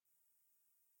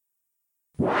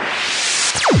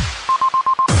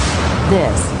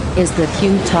This is the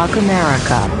Q Talk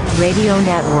America Radio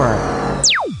Network.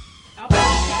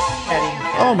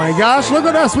 Oh my gosh, look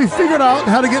at us. We figured out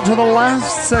how to get to the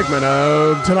last segment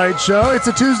of tonight's show. It's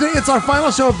a Tuesday. It's our final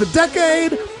show of the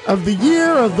decade, of the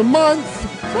year, of the month.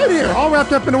 Right here, all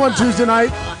wrapped up into one Tuesday night.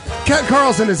 Kat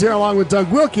Carlson is here along with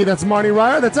Doug Wilkie. That's Marty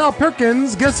Ryer. That's Al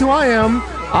Perkins. Guess who I am?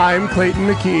 I'm Clayton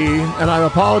McKee, and I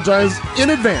apologize in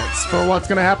advance for what's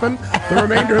going to happen the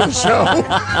remainder of the show.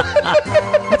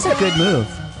 That's a good move.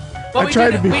 But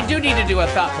we do need to do a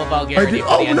thoughtful vulgarity.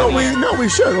 We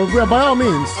should. Well, by all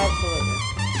means.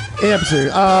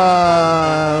 Absolutely.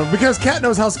 Because Kat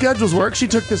knows how schedules work, she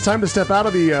took this time to step out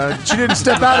of the. She didn't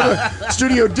step out of the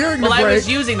studio during the break. Well, I was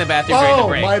using the bathroom during the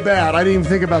break. Oh, my bad. I didn't even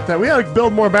think about that. We got to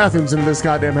build more bathrooms into this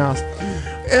goddamn house.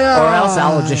 Or else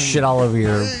Al will just shit all over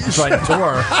your front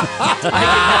door. I did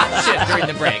not shit during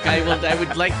the break. I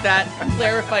would like that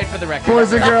clarified for the record.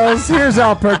 Boys and girls, here's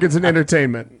Al Perkins in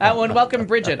entertainment. And welcome,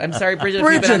 Bridget. I'm sorry, Bridget.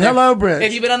 Bridget, hello, Bridget.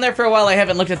 If you've been on there for a while, I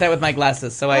haven't looked at that with my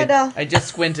glasses, so I just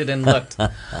squinted and looked.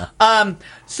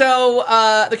 So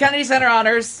the Kennedy Center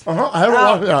honors. I haven't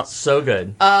watched it out. So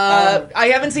good. I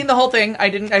haven't seen the whole thing. I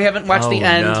haven't watched the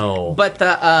end. No. But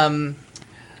the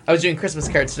I was doing Christmas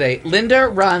cards today. Linda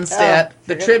Ronstadt,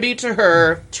 the tribute to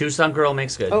her, Tucson Girl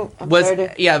Makes Good. was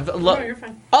you're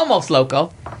fine. almost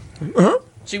local.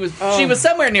 She was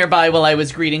somewhere nearby while I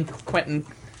was greeting Quentin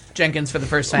Jenkins for the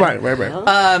first time. Right.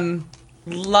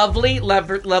 Lovely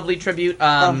tribute. it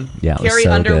was Carrie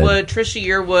so Underwood, Trisha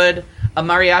Yearwood, a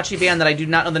mariachi band that I do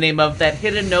not know the name of, that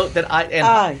hit a note that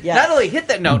not only hit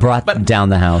that note, Brought but down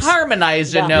the house.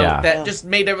 harmonized a note that just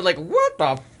made everyone like, what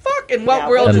the fuck? In what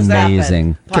world is that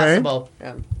possible?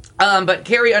 Okay. But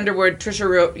Carrie Underwood,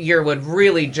 Trisha Yearwood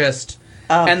really just,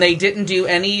 and they didn't do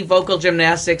any vocal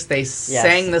gymnastics. They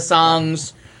sang the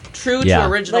songs true to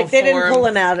original like they form. didn't pull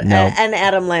an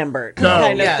Adam Lambert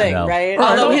kind of thing, right?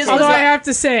 Although I have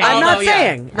to say, I'm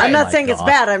not saying it's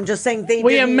bad. I'm just saying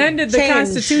we amended the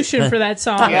Constitution for that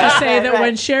song to say that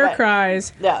when Cher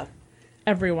cries,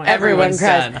 everyone cries.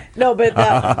 Done. No, but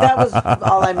that was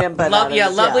all I meant by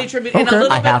that. Lovely tribute. Okay. And a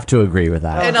little I have to agree with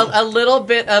that. And a little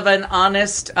bit of an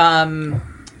honest,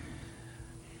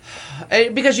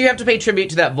 because you have to pay tribute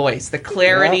to that voice, the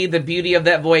clarity, the beauty of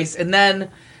that voice, and then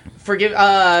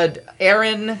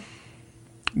Aaron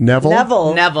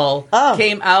Neville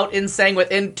came out and sang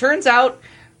with, and turns out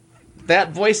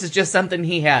that voice is just something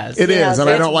he has. It is, and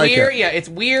I don't like it. Yeah, it's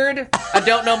weird. I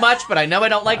don't know much, but I know I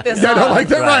don't like this song. I don't like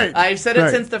that, right. I've said it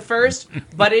since the first,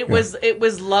 but it was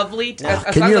lovely.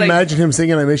 Can you imagine him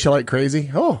singing I Miss You Like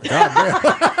Crazy? Oh, God damn.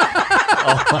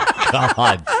 Oh, my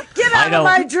God. Get out of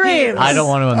my dreams. I don't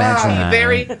want to imagine that. He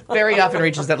very, very often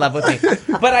reaches that level with me.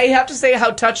 But I have to say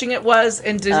how touching it was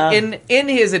in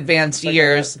his advanced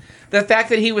years, the fact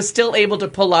that he was still able to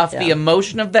pull off the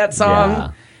emotion of that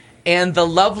song and the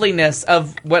loveliness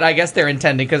of what I guess they're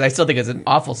intending, because I still think it's an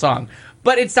awful song.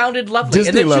 But it sounded lovely.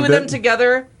 Disney and the two of them it.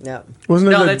 together. Yeah.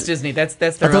 Wasn't it that's Disney. That's their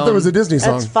I thought own. that was a Disney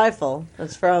song. That's Fievel.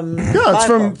 That's from. Yeah, it's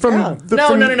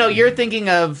Fievel. No. You're thinking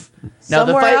of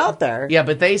Somewhere Out There. Yeah,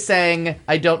 but they sang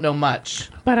 "I Don't Know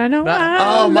Much." But I know.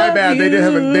 My bad. They did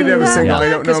have a single. I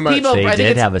don't know much. They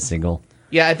did have a single.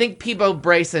 Yeah, I think Peebo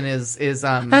Bryson is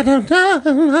I don't know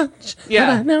much.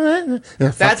 Yeah.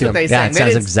 That's what they Yeah, sang. it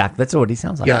sounds exactly. That's what he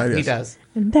sounds like. Yeah, He does.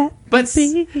 But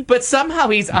But somehow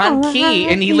he's on key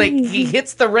and he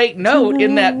hits the right note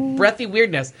in that breathy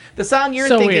weirdness. The song you're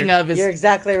thinking of is You're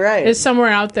exactly right. It's Somewhere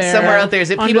Out There. Somewhere Out There. Is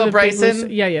it Under Peebo the Bryson?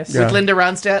 Big Yes. With Linda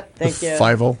Ronstadt? Thank you.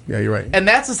 Fievel. Yeah, you're right. And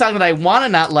that's a song that I want to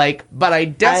not like, but I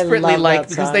desperately love like that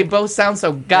because song. they both sound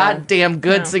so goddamn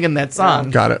good singing that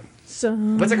song. Got it.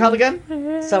 What's it called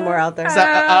again? Somewhere Out There.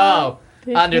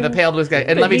 Under the Pale Blue Sky.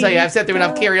 And let me tell you, I've sat through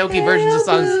enough karaoke versions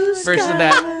of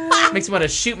that. Makes me want to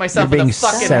shoot myself You're in being the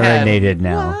fucking serenaded head.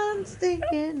 now.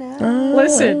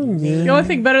 Listen, the only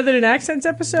thing better than an accents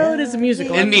episode is a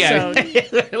musical episode.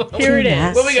 Here it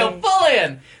is. When we go full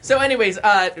in. So anyways,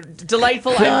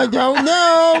 delightful. I don't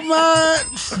know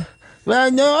much. But I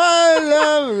know I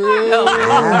love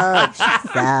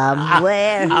you.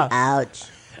 Somewhere. Ouch.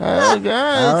 It's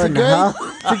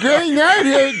a great night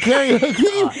here at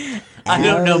karaoke. I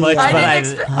don't know much, but I know I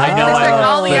expect love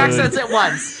all the food. accents at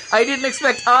once. I didn't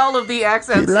expect all of the If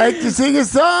accents. you'd like to sing a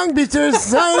song, be sure to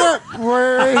sign up.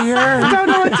 We're here. Don't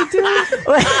know what to do.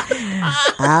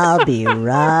 I'll be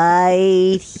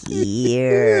right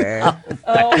here.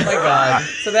 Oh my god!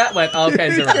 So that went all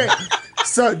kinds of wrong.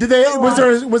 So did they?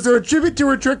 Was there a tribute to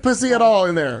her trick pussy at all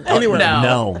in there? Anywhere?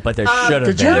 No, but there should have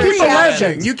Did you been. keep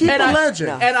alleging? You keep alleging.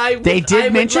 And They did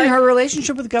would mention like- her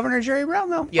relationship with Governor Jerry Brown,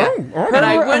 though. Yeah, all but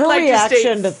I right. would Her like to reaction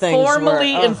state to things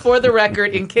formally were, and for the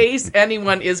record, in case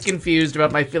anyone is confused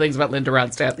about my feelings about Linda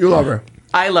Ronstadt. You love her.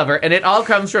 I love her, and it all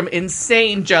comes from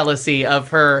insane jealousy of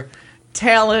her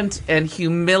talent and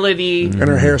humility. And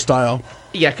her hairstyle.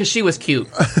 Yeah, because she was cute.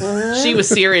 She was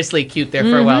seriously cute there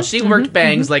for a while. She worked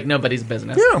bangs like nobody's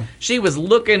business. Yeah. She was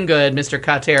looking good, Mr.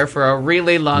 Kater, for a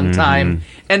really long time,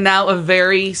 and now a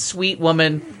very sweet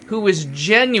woman who was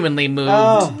genuinely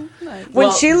moved.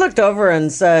 When she looked over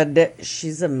and said,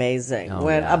 she's amazing.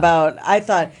 I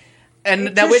thought... And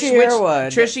Trisha now which Yearwood.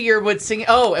 Trisha Yearwood singing?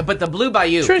 Oh, but the Blue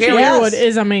Bayou. Trisha Carrie- Yearwood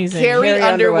is amazing. Carrie Carrie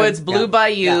Underwood's Underwood, Blue yeah.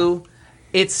 Bayou.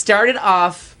 It started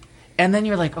off, and then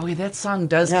you're like, okay, that song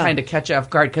does kind of catch you off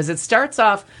guard because it starts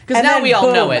off because And now then we all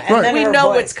boom, know it. and then We her know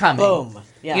voice, what's coming. boom.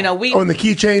 Yeah. You know, we Oh, and the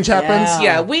key change happens.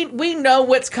 Yeah. we know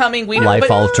what's coming. We know,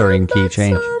 Life-altering key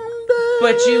change.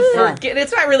 but you forget.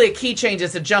 It's not really a key change;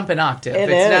 it's a jump in octave. It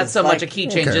It's not is, so much a like- key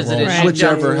change Okay, as it well, is. Right. She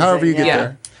jumps- whichever, however you get Yeah.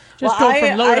 there. Just Well, go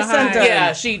from low I to sent high. her-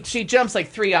 Yeah, she jumps like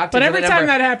 3 octaves. But every in the time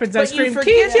number. that happens, I But you scream,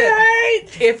 forget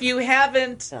 "TJ!"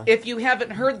 if you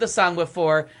haven't heard the song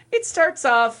before, it starts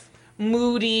off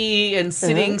moody and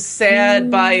sitting sad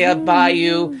by a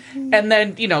bayou, and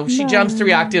then she jumps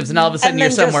 3 octaves, and all of a sudden And you're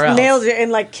then somewhere just else. nails you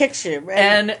and like kicks you. Right?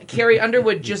 And Carrie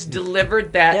Underwood just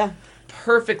delivered that Yeah.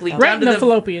 perfectly, Right down in to the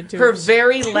fallopian tubes. Her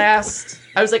very last.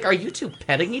 I was like, "Are you two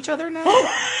petting each other now?"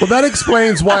 Well, that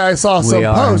explains why I saw some We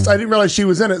are. post. I didn't realize she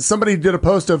was in it. Somebody did a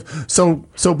post of so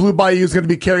Blue Bayou is going to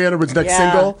be Carrie Underwood's next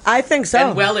single. I think so.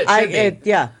 And well, it should be.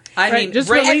 Yeah. I Right, mean, just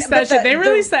right- release but that shit. They the-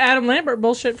 released the Adam Lambert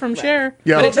bullshit from Cher.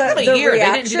 Yeah, But it took them a The year. They didn't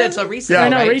do that reaction- until recently. yeah, I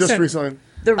know, right? just recent. recently.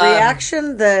 The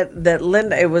reaction that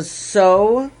Linda, it was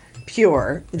so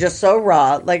pure, just so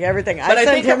raw, like everything. But I sent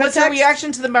think him a what's her text.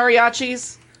 reaction to the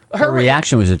mariachis? Her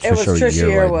reaction was a It was Trisha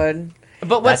Yearwood.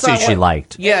 But what That's song? who she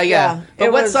liked. Yeah. Yeah, But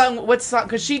it what was- song? What song?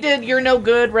 Because she did "You're No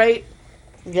Good," right?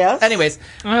 Yes. Anyways,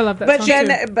 I love that but song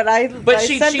then, too. but I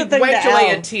she sent the thing wiped to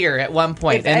away Al. a tear at one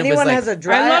point, If and it was anyone like, has a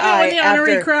dry I love it when eye the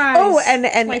honorary after, cries. oh,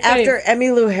 and My after fave.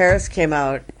 Emmylou Harris came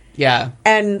out yeah.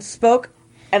 and spoke,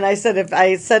 and I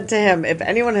said to him, if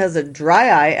anyone has a dry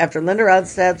eye after Linda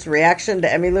Ronstadt's reaction to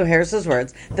Emmylou Harris's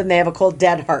words, then they have a cold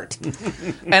dead heart.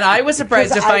 And I was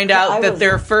surprised to Because I- find out I that was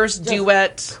their first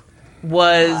duet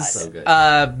was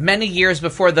many years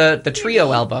before the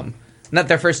trio album. Not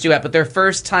their first duet, but their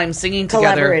first time singing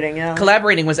together. Collaborating, yeah.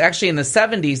 Collaborating was actually in the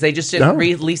 70s. They just didn't Oh.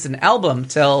 release an album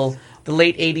till the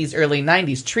late 80s, early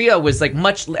 90s. Trio was like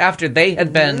much after they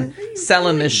had been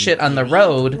selling this shit on the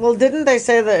road. Well, didn't they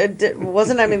say that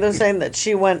wasn't Emmylou saying that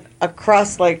she went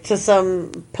across like to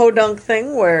some podunk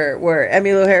thing where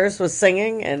Emmylou Harris was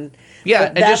singing and Yeah, but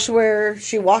and that's just- where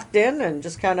she walked in and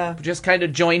just kind of Just kind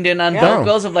of joined in on Yeah.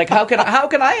 vocals of like, how can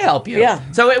I help you? Yeah.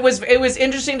 So it was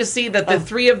interesting to see that the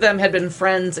three of them had been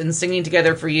friends and singing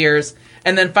together for years,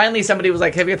 and then finally somebody was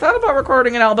like, "Have you thought about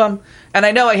recording an album?" And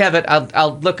I know I have it.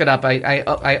 I'll look it up.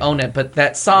 I own it. But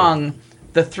that song,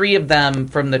 the three of them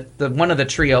from the one of the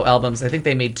trio albums, I think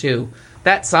they made 2.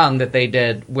 That song that they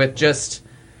did with just.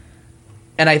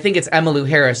 And I think it's Emmylou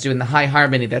Harris doing the high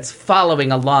harmony that's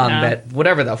following along that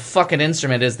whatever the fucking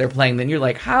instrument is they're playing. Then you're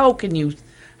like, how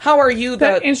are you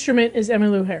That instrument is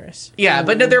Emmylou Harris. Yeah,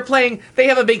 but no, they're playing. They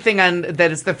have a big thing on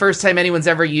that. It's the first time anyone's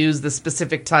ever used the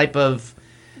specific type of.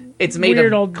 It's made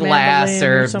Weird of old glass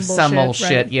mandolin or or some some bullshit, old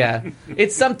right. shit. Yeah,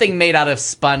 it's something made out of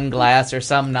spun glass or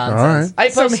some nonsense. All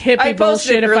right. Some hippie I posted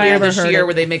bullshit it if I earlier ever this heard year it.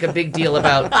 where they make a big deal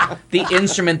about the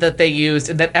instrument that they used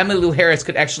and that Emmylou Harris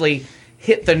could actually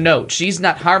hit the note. She's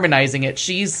not harmonizing it.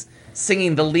 She's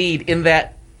singing the lead in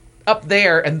that up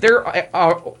there, and they're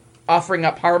offering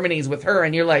up harmonies with her,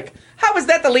 and you're like, how is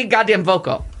that the lead goddamn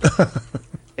vocal?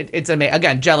 It's amazing.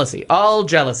 Again, jealousy. All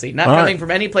jealousy. Not All coming right.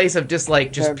 from any place of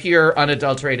dislike, just pure,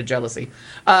 unadulterated jealousy.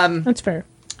 That's fair.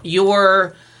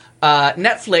 Your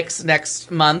Netflix next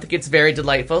month gets very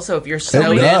delightful. So if you're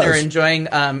snowed in does. or enjoying me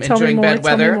more, bad tell me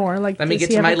weather, more. Like, let me does get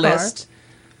he to have my a car? list.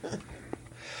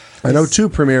 I know 2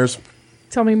 premieres.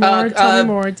 Tell me more. Tell me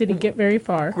more. Did he get very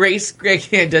far? Grace, does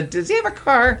he have a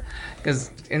car?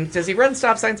 And does he run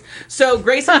stop signs? So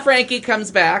Grace and Frankie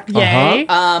comes back. Yay.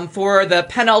 For the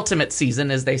penultimate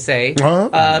season, as they say,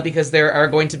 because there are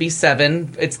going to be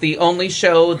 7. It's the only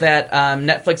show that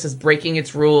Netflix is breaking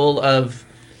its rule of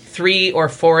 3 or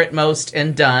 4 at most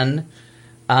and done.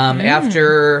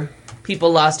 After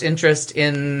people lost interest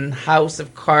in House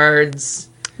of Cards,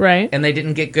 Right. and they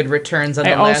didn't get good returns on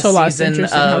I the last also lost season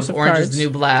interest in House of of Orange Cards. is the New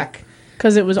Black.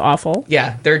 Because it was awful.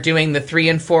 Yeah, they're doing the 3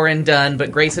 and 4 and done,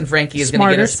 but Grace and Frankie is going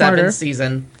to get a 7th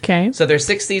season. Okay. So their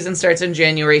 6th season starts in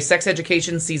January. Sex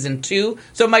Education season 2.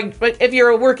 So but if you're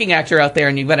a working actor out there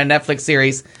and you've got a Netflix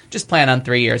series, just plan on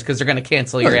 3 years because they're going to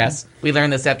cancel your ass. We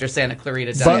learned this after Santa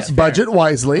Clarita died. Budget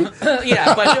wisely.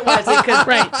 Yeah, budget wisely because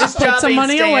this job Put some ain't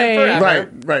money staying away.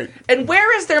 forever. Right. And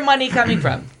where is their money coming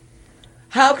from?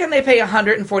 How can they pay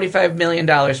 $145 million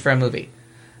for a movie?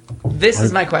 This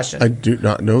is my question. I do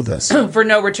not know this. For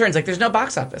no returns. Like, there's no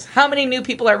box office. How many new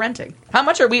people are renting? How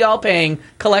much are we all paying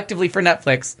collectively for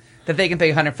Netflix that they can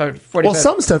pay $145? Well,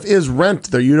 some stuff is rent,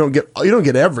 though. You don't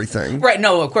get everything. Right,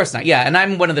 no, of course not. Yeah, and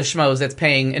I'm one of the schmoes that's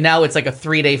paying, and now it's like a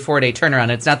 3-day, 4-day turnaround.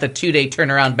 It's not the 2-day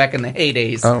turnaround back in the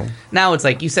heydays. Oh. Now it's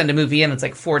like you send a movie in, it's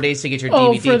like 4 days to get your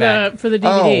DVD back. For the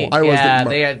DVD. Oh, I was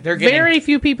Yeah, they're getting... Very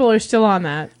few people are still on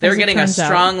that. They're as it getting a turns out.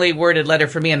 strongly worded letter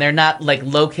from me, and they're not like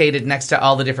located next to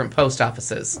all the different post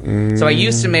offices. So I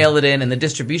used to mail it in, and the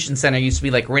distribution center used to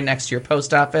be like right next to your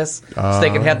post office, so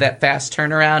they could have that fast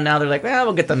turnaround. Now they're like, well,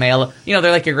 we'll get the mail. You know,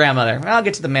 they're like your grandmother. Well, I'll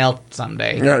get to the mail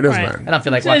someday. Yeah, it doesn't Right. matter. I don't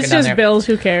feel like walking It's down just there. bills.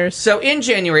 Who cares? So in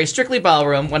January, Strictly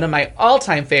Ballroom, one of my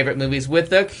all-time favorite movies with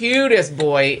the cutest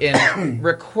boy in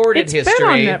recorded It's history.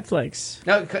 been on Netflix.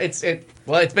 No,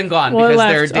 it's been gone Well, it because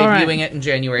they're left. All right. debuting it in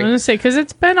January. I'm going to say, because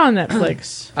it's been on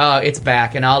Netflix. It's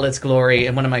back in all its glory,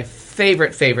 and one of my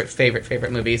favorite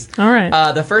movies. All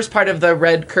right. The first part of the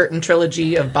Red Curtain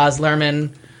trilogy of Baz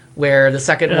Luhrmann, where the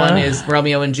second one is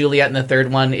Romeo and Juliet, and the third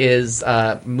one is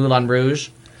Moulin Rouge.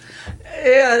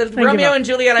 Yeah, Romeo and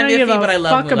Juliet, I'm iffy, but I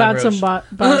love fuck Moulin about Rouge. some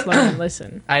Baz Luhrmann.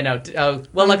 Listen. I know.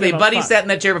 Well, luckily, give a Buddy fuck. sat in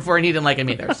that chair before, and he didn't like him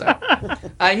either. So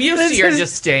I'm used to your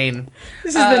disdain.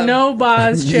 This is the no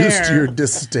Baz chair. Used to your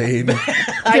disdain.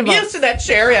 I'm used to that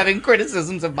chair having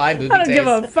criticisms of my movie I don't taste. give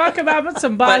a fuck about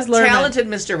some But Baz Luhrmann. Talented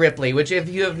Mr. Ripley, which if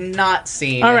you have not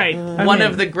seen, All right. one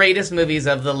of the greatest movies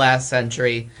of the last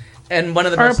century, and one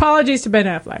of the Our most. apologies to Ben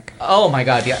Affleck. Oh my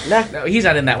God! Yeah, Nah. no, he's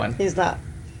not in that one. He's not.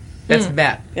 That's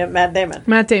Matt. Yeah, Matt Damon.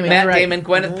 Matt Damon. Matt you're right. Damon,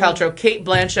 Gwyneth Paltrow, Kate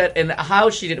Blanchett, and how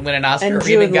she didn't win an Oscar And or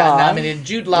even Jude got Law. nominated.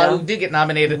 Jude Law, Yeah. who did get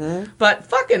nominated, but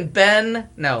fucking Matt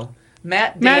Damon,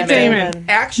 Matt Damon.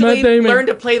 actually Matt Damon. learned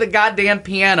to play the goddamn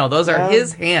piano. Those are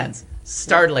his hands.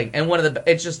 Startling, and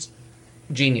it's just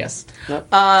genius. Yep.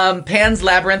 Pan's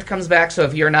Labyrinth comes back, so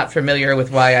if you're not familiar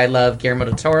with why I love Guillermo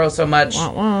del Toro so much,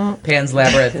 Pan's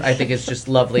Labyrinth I think is just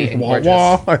lovely and gorgeous.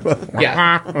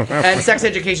 Yeah. And Sex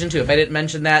Education too. If I didn't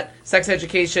mention that, Sex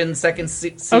Education second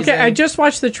season. Okay, I just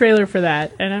watched the trailer for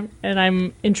that, and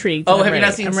I'm intrigued. Oh, I'm have you ready.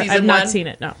 not seen I'm re- season I've one? not seen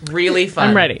it. No. Really fun.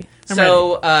 I'm ready.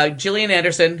 Gillian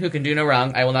Anderson, who can do no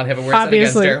wrong, I will not have a word said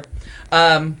Obviously. against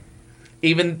her.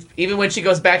 Even when she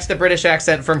goes back to the British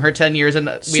accent from her 10 years, and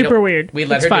Super weird. We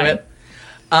let It's her fine. do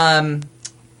it.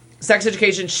 Sex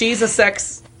Education. She's a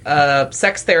sex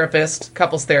therapist,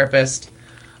 couples therapist.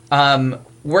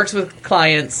 Works with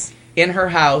clients in her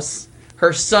house.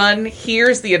 Her son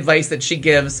hears the advice that she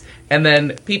gives, and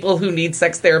then people who need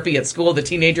sex therapy at school, the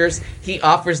teenagers, he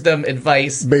offers them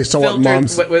advice Based on what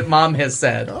filtered what mom has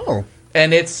said. Oh.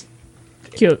 And it's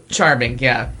Cute. charming,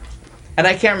 yeah. And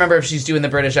I can't remember if she's doing the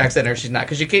British accent or she's not,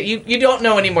 because you don't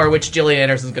know anymore which Gillian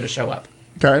Anderson's going to show up.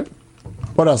 Okay.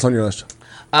 What else on your list?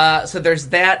 So there's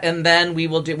that, and then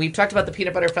we've talked about the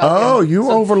Peanut Butter Falcon. Oh, you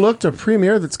overlooked a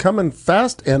premiere that's coming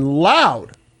fast and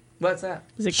loud. What's that?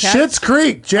 Is it Cats? Schitt's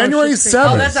Creek, January Schitt's Creek.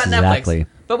 7th. Oh, that's not Exactly. Netflix.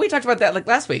 But we talked about that like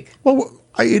last week. Well,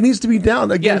 it needs to be down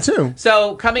again, Yes. too.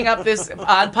 So coming up this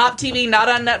on Pop TV, not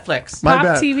on Netflix. My Pop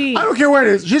bad. TV. I don't care where it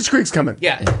is. Schitt's Creek's coming.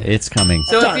 Yeah. It's coming.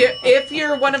 So Done. if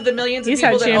you're one of the millions of He's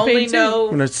people had that only champagne, too. I'm know.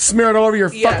 going to smear it all over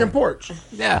your Yeah. fucking porch.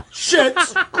 Yeah.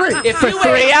 Schitt's Creek. If you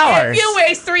 3 waste, hours. If you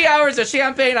waste 3 hours of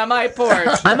champagne on my porch.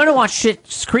 I'm going to watch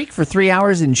Schitt's Creek for 3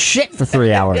 hours and shit for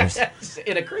 3 hours.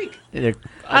 In a creek.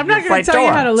 I'm not going to tell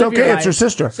you how to It's live your okay. life. It's your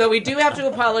sister. So we do have to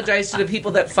apologize to the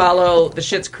people that follow the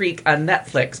Schitt's Creek on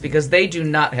Netflix because they do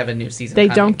not have a new season. They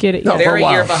coming. don't get it No, yet. for They're a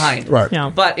while. year behind. Right. Yeah.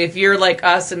 But if you're like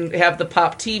us and have the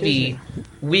Pop TV,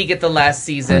 we get the last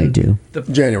season. I do.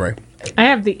 January. I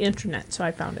have the internet, so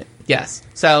I found it. Yes.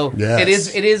 So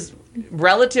Yes. it is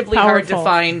relatively hard to Powerful.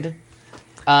 find.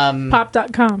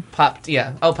 Pop.com. Pop.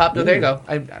 Yeah. Oh, Pop. There you go.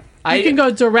 You can go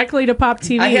directly to Pop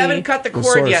TV. I haven't cut the cord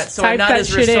Resource. yet, so I'm Type not that as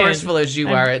shit in. resourceful as you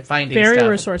I'm are at finding Very stuff.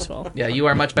 resourceful. Yeah, you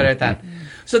are much better at that.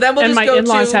 So then we'll And just my go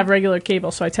in-laws to have regular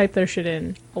cable, so I type their shit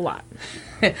in a lot.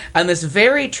 on this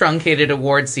very truncated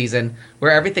award season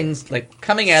where everything's like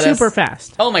coming at us Super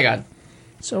fast. Oh my god.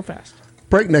 So fast.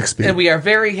 Breakneck speed. And we are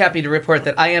very happy to report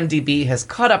that IMDb has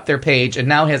caught up their page and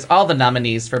now has all the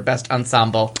nominees for Best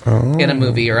Ensemble in a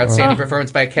movie or Outstanding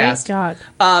Performance by a Cast. Thank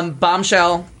God.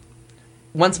 Bombshell,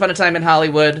 Once Upon a Time in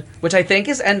Hollywood, which I think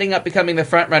is ending up becoming the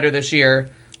front runner this year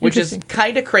which is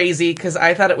kind of crazy because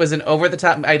I thought it was an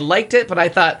over-the-top. I liked it, but I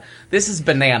thought, this is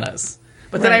bananas.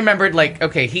 But then I remembered, like,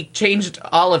 okay, he changed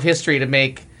all of history to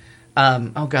make,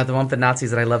 the one with the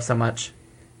Nazis that I love so much.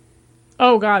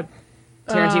 Oh, God.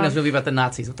 Tarantino's movie about the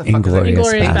Nazis. What the fuck is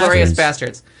Inglourious that? Inglourious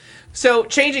Bastards. So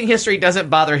changing history doesn't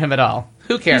bother him at all.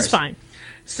 Who cares? He's fine.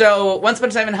 So Once Upon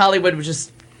a Time in Hollywood, which is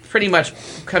pretty much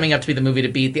coming up to be the movie to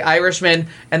beat, The Irishman,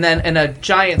 and then in a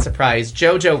giant surprise,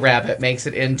 Jojo Rabbit makes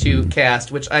it into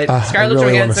cast, which Scarlett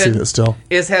really wanna see Johansson that still.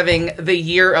 is having the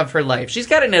year of her life. She's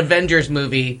got an Avengers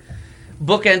movie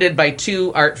bookended by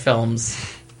 2 art films.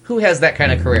 Who has that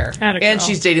kind of career? And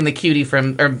she's dating the cutie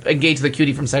engaged to the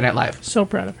cutie from Saturday Night Live. So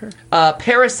proud of her.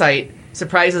 Parasite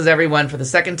surprises everyone for the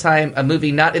second time. A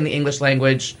movie not in the English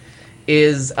language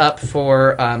is up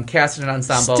for cast and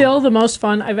ensemble. Still the most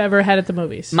fun I've ever had at the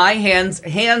movies. My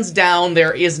hands down,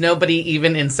 there is nobody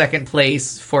even in second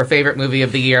place for favorite movie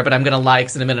of the year, but I'm going to lie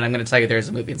because in a minute I'm going to tell you there's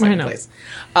a movie in second place.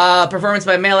 Performance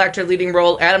by male actor leading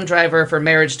role, Adam Driver for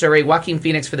Marriage Story, Joaquin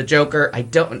Phoenix for The Joker.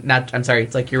 I'm sorry,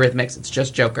 it's like Eurythmics, it's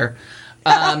just Joker.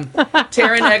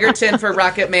 Taron Egerton for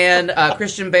Rocket Man,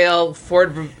 Christian Bale,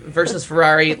 Ford versus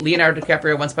Ferrari, Leonardo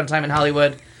DiCaprio, Once Upon a Time in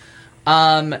Hollywood.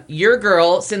 Your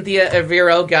girl Cynthia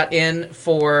Erivo got in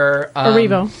for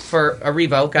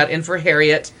Erivo got in for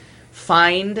Harriet.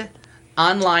 Find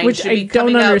online, which I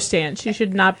don't understand. She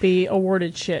should not be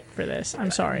awarded shit for this.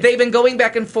 I'm sorry. They've been going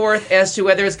back and forth as to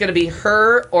whether it's going to be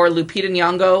her or Lupita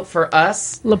Nyong'o for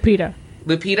us.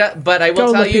 Lupita, but I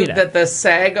will tell you that the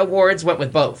SAG Awards went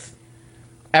with both.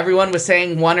 Everyone was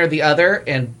saying one or the other,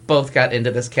 and both got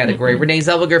into this category. Renee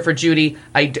Zellweger for Judy,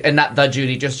 and not the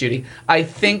Judy, just Judy. I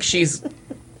think she's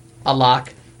a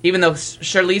lock. Even though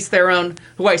Charlize Theron,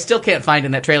 who I still can't find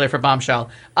in that trailer for Bombshell,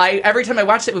 every time I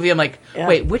watch that movie, I'm like,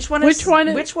 wait, which one is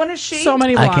she? So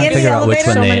many blocks. I can't figure out which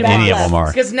one any of them are.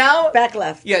 Because now, back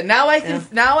left. Yeah, now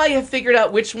I have figured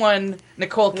out which one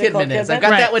Nicole Kidman is. I've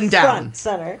got that one down. Front,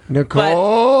 center.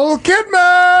 Nicole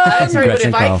Kidman! I'm sorry, but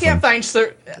if I can't find...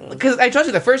 Because I told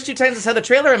you, the first 2 times I saw the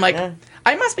trailer, I'm like,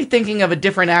 I must be thinking of a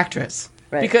different actress.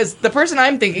 Right. Because the person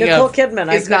I'm thinking Nicole of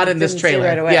Kidman, is not in this trailer.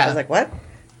 Right away. Yeah. I was like, what?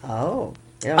 Oh.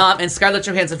 Yeah. And Scarlett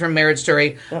Johansson from Marriage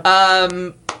Story. Yep.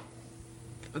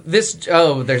 There's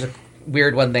a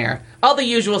weird one there. All the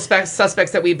usual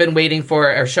suspects that we've been waiting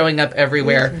for are showing up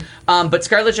everywhere. But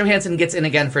Scarlett Johansson gets in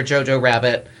again for Jojo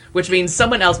Rabbit, which means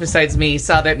someone else besides me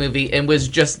saw that movie and was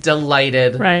just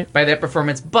delighted by that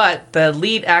performance. But the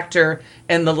lead actor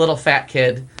and the little fat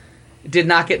kid did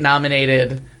not get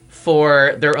nominated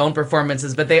for their own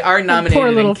performances, but they are nominated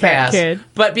poor little in cast. Fat kid.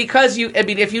 But because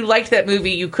if you liked that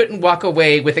movie, you couldn't walk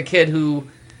away with a kid who,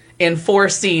 in 4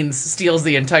 scenes, steals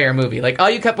the entire movie. Like, all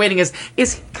you kept waiting is he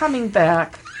coming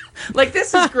back? Like,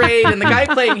 this is great, and the guy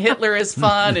playing Hitler is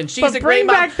fun, and she's a great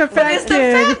mom. Back the fat is the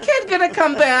fat kid gonna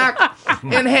come back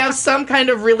and have some kind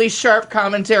of really sharp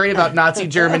commentary about Nazi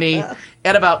Germany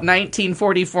at about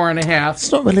 1944 and a half?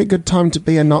 It's not really a good time to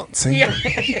be a Nazi. Yeah.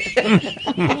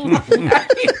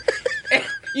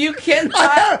 You cannot.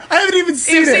 I haven't even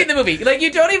seen it. You've seen the movie. Like,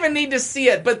 you don't even need to see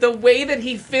it, but the way that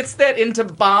he fits that into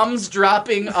bombs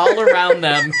dropping all around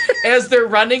them as they're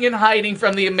running and hiding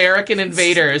from the American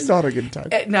invaders. It's not a good time.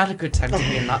 Not a good time to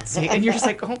be a Nazi. And you're just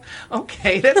like, oh,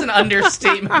 okay, that's an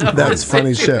understatement of that's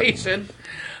funny situation. Shit.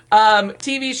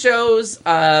 TV shows,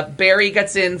 Barry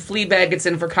gets in, Fleabag gets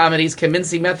in for comedies,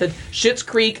 Kominsky Method, Schitt's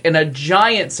Creek, and a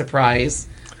giant surprise.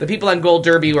 The people on Gold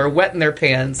Derby were wetting their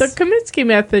pants. The Kominsky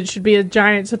Method should be a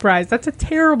giant surprise. That's a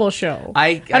terrible show.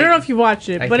 I don't know if you watched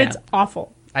it, but it's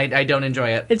awful. I don't enjoy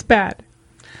it. It's bad.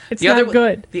 It's not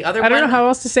good. I don't know how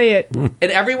else to say it. And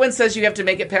everyone says you have to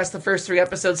make it past the first 3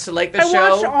 episodes to like the show. I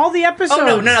watched all the episodes. Oh,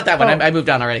 no, not that one. I moved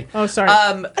on already. Oh, sorry.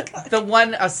 The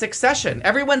one, Succession.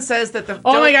 Everyone says that the...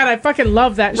 Oh, my God, I fucking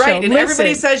love that show. Right, and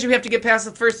everybody says you have to get past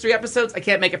the first 3 episodes. I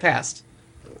can't make it past.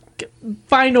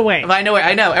 Find a way. I know.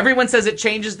 Everyone says it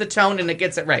changes the tone and it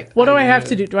gets it right. What do I have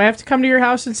to do? Do I have to come to your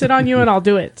house and sit on you and I'll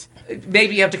do it?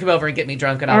 Maybe you have to come over and get me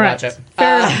drunk and I'll watch it.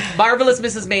 Marvelous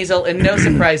Mrs. Maisel, and no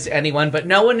surprise to anyone, but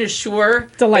no one is sure.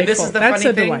 Delightful. And this is the That's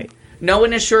funny thing. Delight. No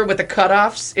one is sure with the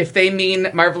cutoffs if they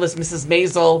mean Marvelous Mrs.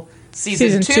 Maisel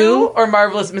season 2 or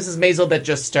Marvelous Mrs. Maisel that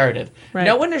just started. Right.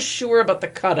 No one is sure about the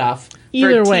cutoff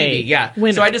Either for way, TV. Yeah.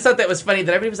 winner. So I just thought that was funny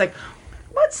that everybody was like,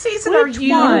 what season are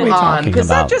you on? Because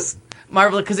that just...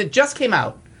 Marvelous, because it just came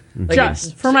out. Like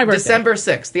just for my birthday. December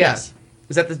 6th, yes.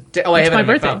 Is that the... I have it on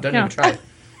my phone. Don't even try it.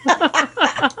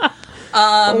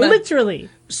 Literally.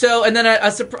 So, and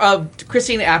then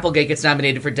Christina Applegate gets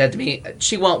nominated for Dead to Me.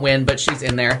 She won't win, but she's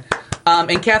in there.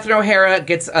 And Catherine O'Hara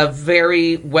gets a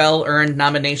very well-earned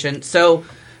nomination. So,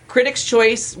 Critics'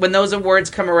 Choice, when those awards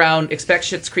come around, expect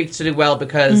Schitt's Creek to do well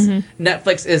because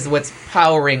Netflix is what's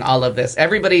powering all of this.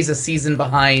 Everybody's a season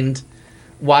behind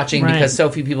watching because so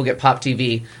few people get Pop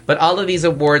TV. But all of these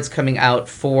awards coming out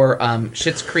for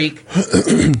Schitt's Creek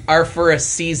are for a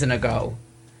season ago.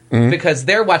 Because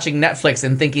they're watching Netflix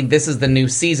and thinking this is the new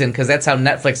season because that's how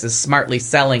Netflix is smartly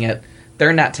selling it.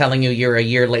 They're not telling you you're a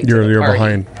year late to the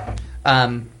party.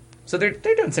 Behind. So they're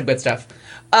doing some good stuff.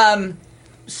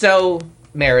 So...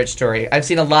 Marriage Story. I've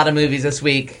seen a lot of movies this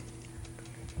week,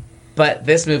 but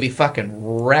this movie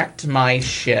fucking wrecked my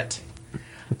shit.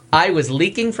 I was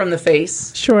leaking from the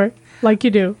face. Sure, like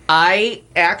you do. I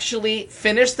actually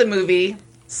finished the movie,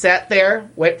 sat there,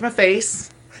 wiped my face,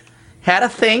 had a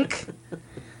think,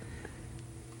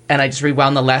 and I just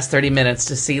rewound the last 30 minutes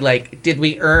to see, like, did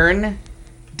we earn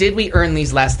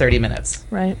these last 30 minutes?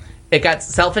 Right. It got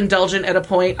self-indulgent at a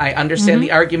point. I understand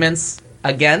the arguments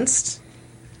against.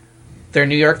 They're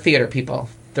New York theater people.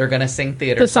 They're going to sing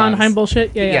theater songs. The Sondheim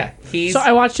bullshit? Yeah. So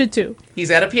I watched it too.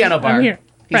 He's at a piano bar. I'm here.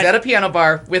 He's at a piano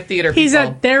bar with theater people. He's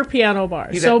at their piano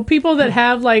bar. People that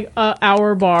have like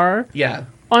our bar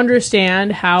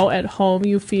understand how at home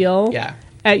you feel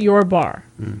at your bar.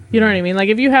 You know what I mean? Like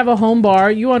if you have a home bar,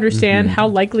 you understand how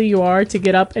likely you are to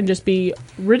get up and just be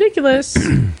ridiculous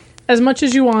as much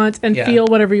as you want and feel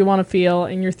whatever you want to feel,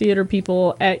 and your theater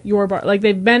people at your bar. Like,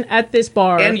 they've been at this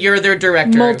bar. And you're their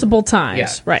director. Multiple times.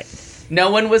 Yeah. Right.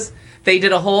 No one was... They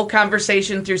did a whole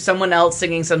conversation through someone else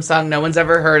singing some song no one's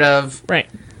ever heard of. Right.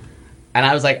 And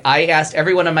I was like, I asked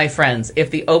every one of my friends, if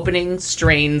the opening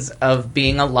strains of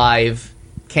Being Alive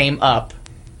came up,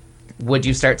 would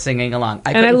you start singing along?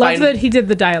 I loved that he did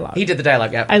the dialogue. He did the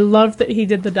dialogue, yeah. I loved that he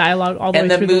did the dialogue all the way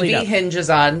through the lead up. And the movie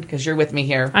hinges on, because you're with me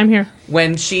here. I'm here.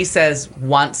 When she says,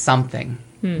 want something.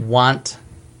 Want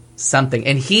something.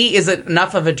 And he is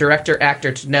enough of a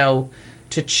director-actor to know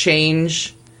to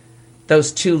change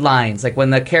those two lines. Like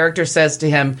when the character says to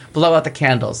him, blow out the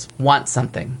candles. Want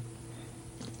something.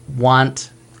 Want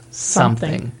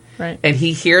something. Right. And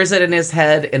he hears it in his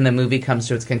head, and the movie comes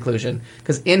to its conclusion.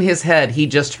 Because in his head, he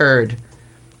just heard,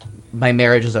 my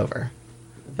marriage is over.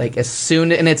 Like, as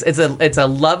soon... And it's a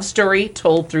love story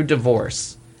told through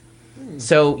divorce.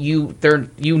 So you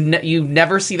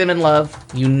never see them in love.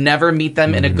 You never meet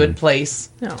them in a good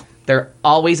place. No. They're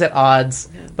always at odds.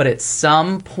 But at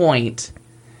some point...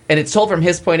 And it's told from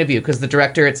his point of view, because the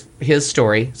director, it's his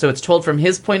story. So it's told from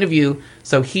his point of view,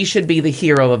 so he should be the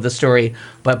hero of the story.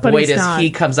 But boy, does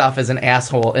he comes off as an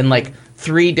asshole in, like,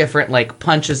 3 different, like,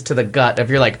 punches to the gut of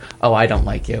you're like, oh, I don't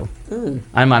like you.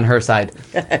 I'm on her side.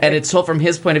 And it's told from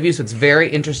his point of view, so it's very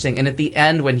interesting. And at the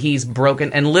end, when he's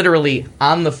broken and literally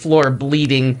on the floor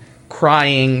bleeding,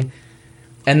 crying...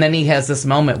 And then he has this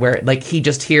moment where, like, he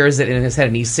just hears it in his head,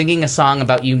 and he's singing a song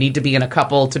about you need to be in a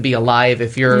couple to be alive.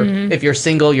 If you're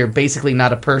single, you're basically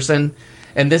not a person.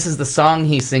 And this is the song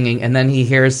he's singing, and then he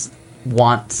hears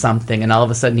want something, and all of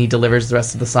a sudden he delivers the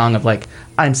rest of the song of, like,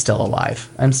 I'm still alive.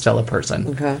 I'm still a person.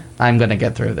 Okay. I'm going to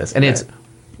get through this. And it's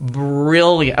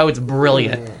brilliant. Oh, it's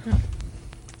brilliant.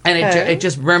 And it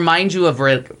just reminds you of,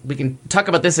 we can talk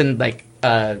about this in, like,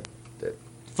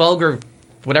 vulgar...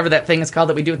 whatever that thing is called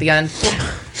that we do at the end.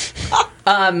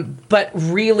 But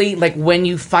really, like, when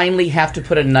you finally have to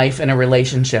put a knife in a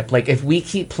relationship, like, if we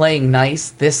keep playing nice,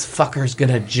 this fucker's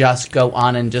gonna just go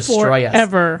on and destroy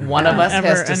us. One of us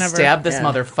has to stab this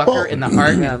motherfucker in the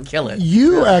heart and kill it.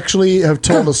 You actually have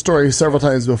told a story several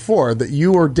times before that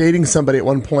you were dating somebody at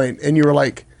one point, and you were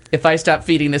like, if I stop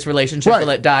feeding this relationship, will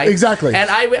it die? Exactly. And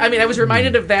I was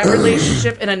reminded of that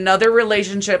relationship and another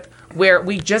relationship where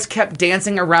we just kept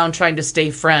dancing around trying to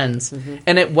stay friends.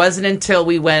 And it wasn't until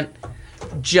we went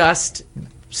just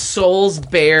souls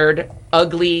bared,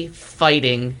 ugly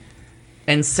fighting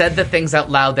and said the things out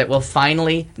loud that will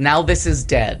finally, now this is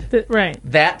dead. Right.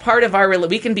 That part of our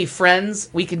we can be friends,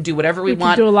 we can do whatever we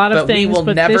want, do a lot of but things, we will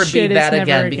but never this be shit that is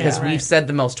again never because again. we've said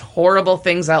the most horrible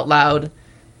things out loud.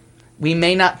 We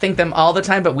may not think them all the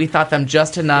time, but we thought them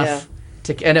just enough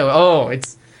to. And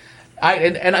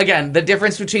again, the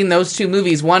difference between those two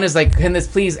movies, one is like, can this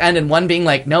please end? And one being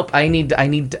like, nope, I need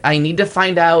to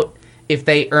find out if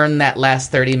they earn that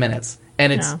last 30 minutes.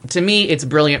 And it's to me, it's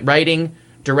brilliant writing,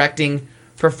 directing,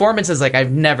 performances like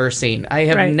I've never seen. I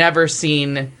have never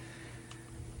seen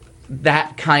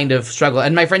that kind of struggle.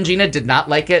 And my friend Gina did not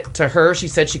like it. To her, she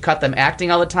said she caught them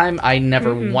acting all the time. I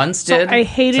never once did. I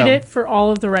hated it for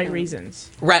all of the right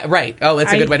reasons. Right. Oh,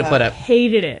 that's a good way to put it. I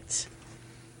hated it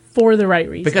for the right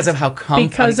reasons. Because of how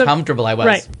uncomfortable I was.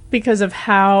 Right. Because of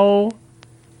how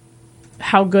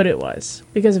good it was.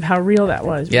 Because of how real that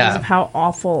was. Because of how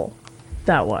awful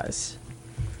that was.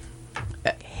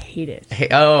 I hate it.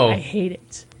 I hate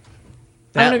it.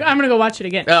 I'm gonna go watch it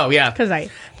again. Oh yeah, because I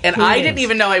didn't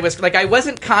even know I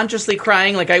wasn't consciously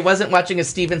crying. Like I wasn't watching a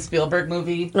Steven Spielberg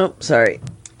movie. Oh, sorry.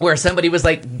 Where somebody was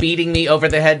like beating me over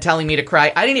the head, telling me to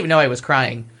cry. I didn't even know I was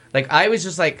crying. Like I was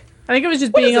just like, I think it was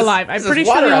just being alive. I'm pretty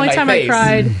sure the only time I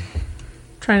cried.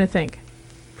 Trying to think.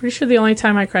 Pretty sure the only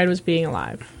time I cried was being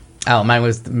alive. Oh, mine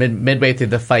was midway through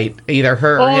the fight. Either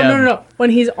her or him. No. When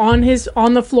he's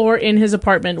on the floor in his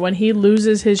apartment, when he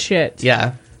loses his shit.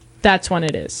 Yeah. That's when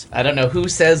it is. I don't know who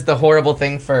says the horrible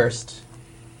thing first.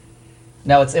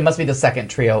 No, it must be the second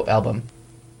Trio album.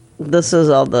 This is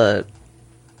all the...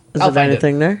 Is there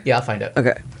anything there? Yeah, I'll find it.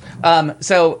 Okay.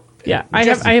 So... Yeah, I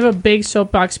have a big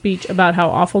soapbox speech about how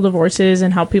awful divorce is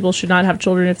and how people should not have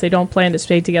children if they don't plan to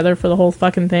stay together for the whole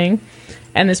fucking thing.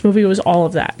 And this movie was all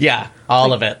of that. Yeah,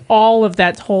 all of it. All of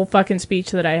that whole fucking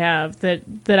speech that I have that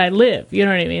I live. You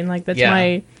know what I mean? Like that's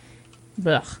my.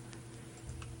 Ugh.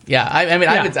 Yeah,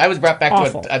 I was brought back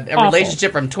to a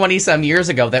relationship from 20-some years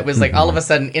ago that was like all of a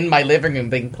sudden in my living room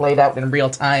being played out in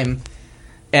real time,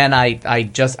 and I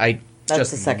just the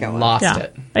second one. Lost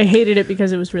it. I hated it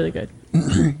because it was really good.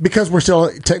 Because we're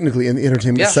still technically in the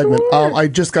entertainment segment, I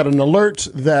just got an alert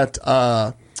that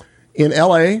in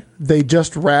LA they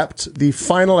just wrapped the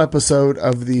final episode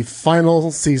of the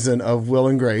final season of Will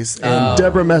and Grace, and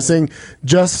Deborah Messing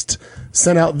just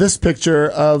sent out this picture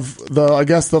of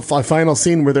the final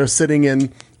scene where they're sitting in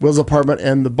Will's apartment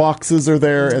and the boxes are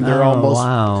there and they're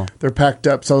they're packed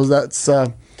up. So that's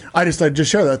I just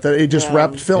share that it just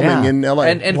wrapped filming in LA.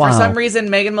 And for some reason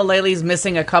Megan Mullaley's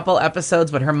missing a couple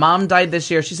episodes, but her mom died this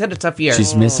year. She's had a tough year.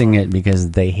 She's missing it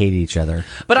because they hate each other.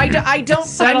 But I don't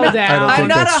settle down. I'm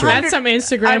not that's some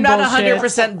Instagram I'm not bullshit.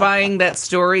 100% buying that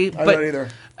story. I don't either.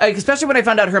 Especially when I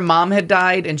found out her mom had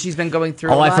died and she's been going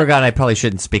through a lot. I forgot I probably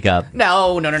shouldn't speak up.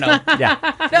 No. Yeah.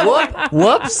 No,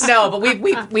 Whoops. No, but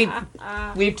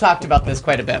we've talked about this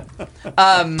quite a bit.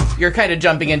 You're kind of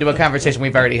jumping into a conversation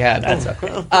we've already had. That's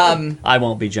okay. I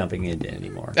won't be jumping into it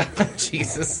anymore.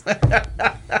 Jesus.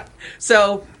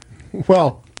 So.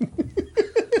 Well.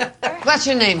 What's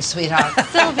your name, sweetheart?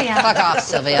 Sylvia. Fuck off,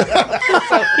 Sylvia.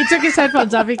 He took his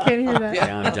headphones off. He can't hear that.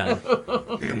 Yeah, I'm done.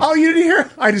 Oh, you didn't hear?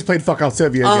 I just played Fuck Off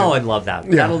Sylvia again. Oh, I love that.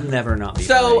 Yeah. That'll never not be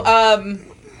so, funny.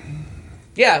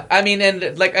 yeah, I mean,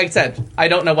 and like I said, I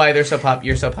don't know why you're so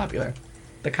popular.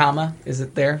 The comma, is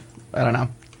it there? I don't know.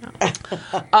 I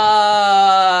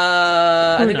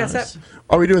think that's it.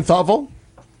 Are we doing Thoughtful?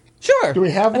 Sure. Do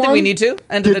we have one? I think we need to.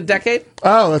 End of the decade.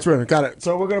 Oh, that's right. Got it.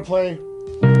 So we're going to play...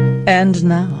 And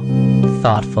now,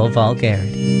 Thoughtful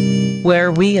Vulgarity,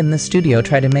 where we in the studio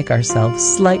try to make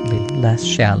ourselves slightly less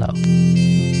shallow,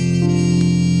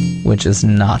 which is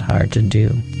not hard to do.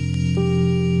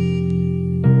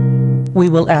 We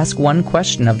will ask one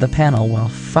question of the panel while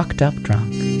fucked up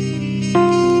drunk,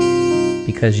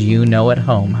 because you know at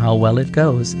home how well it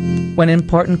goes when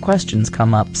important questions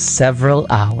come up several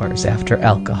hours after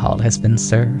alcohol has been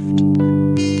served.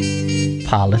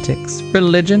 Politics,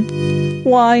 religion,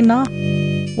 why not?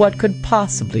 What could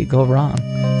possibly go wrong?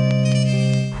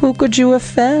 Who could you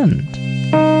offend?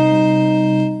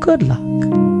 Good luck.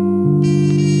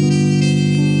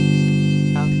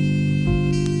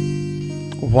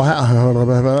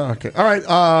 Wow. Okay. All right.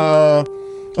 All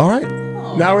right.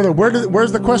 Now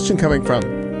where's the question coming from?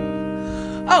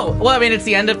 Oh, well, I mean, it's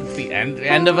the end of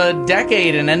a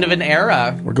decade, and end of an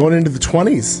era. We're going into the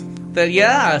 20s.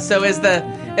 So as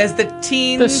the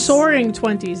teens, the soaring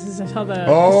 20s is how the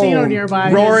casino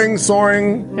nearby. Roaring,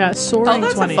 soaring. Yeah, soaring 20s. Oh,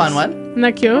 that's a fun one. Isn't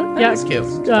that cute? That's cute.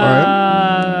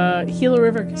 Gila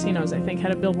River Casinos, I think,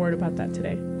 had a billboard about that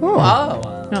today. Oh.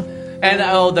 No. And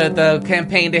the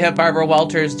campaign to have Barbara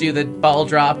Walters do the ball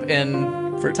drop in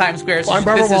Times Square. I'm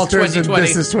Barbara Walters, and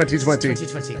this is 2020.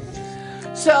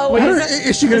 2020. So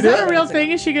is she going to do it? Is that a real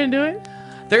thing? Is she going to do it?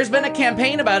 There's been a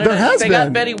campaign about it. There has they been.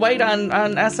 got Betty White on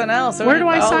SNL. So where do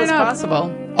I sign up?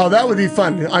 Possible. Oh, that would be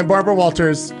fun. I'm Barbara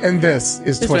Walters, and this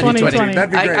is 2020.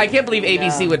 That'd be great. I can't believe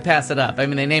ABC would pass it up. I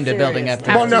mean, they named a building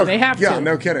after. Well, no, they have to. Yeah,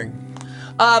 no kidding.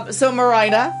 So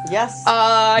Marina. Yes.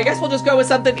 I guess we'll just go with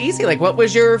something easy. Like, what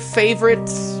was your favorite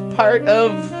part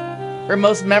of, or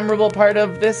most memorable part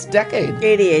of this decade?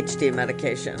 ADHD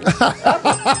medication.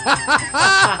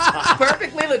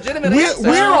 Perfectly legitimate answer.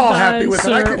 We're all happy with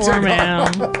it. I Sir can or tell you.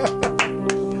 ma'am.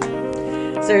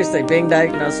 Seriously, being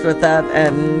diagnosed with that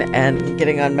and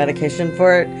getting on medication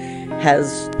for it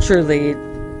has truly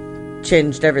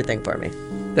changed everything for me.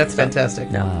 That's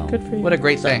fantastic. No. Good for you. What a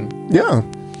great thing. Yeah.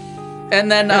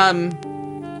 And then,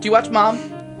 do you watch Mom?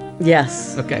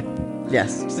 Yes. Okay.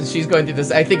 Yes. Since she's going through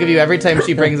this, I think of you every time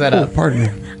she brings that Oh, up. pardon me.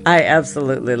 I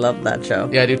absolutely love that show.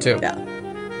 Yeah, I do too. Yeah.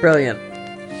 Brilliant.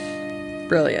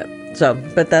 Brilliant. So,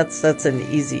 but that's an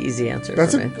easy answer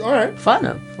for me. All right.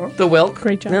 Fun. The Wilk.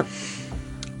 Great job. Yep.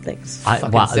 Thanks.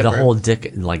 Wow, the whole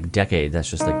decade.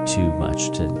 That's just like too much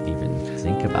to even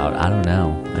think about. I don't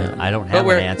know. I don't have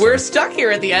an answer. We're stuck here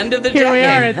at the end of the decade. Here we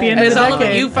are at the end of the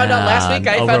decade. You found out last week.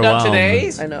 I found out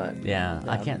today. I know it. Yeah,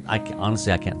 I can't.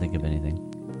 Honestly, I can't think of anything.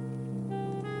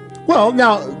 Well,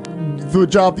 now the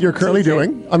job that you're currently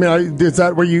doing. I mean, is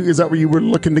that where you were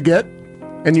looking to get,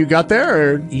 and you got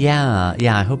there? Or? Yeah.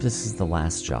 I hope this is the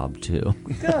last job too.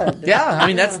 Good. Yeah, I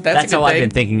mean that's a good how thing. I've been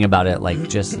thinking about it. Like,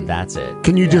 just that's it.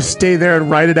 Can you just stay there and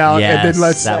write it out? Yes, and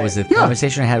then that was a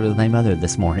conversation I had with my mother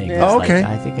this morning. Yeah. It's Oh, okay.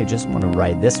 I think I just want to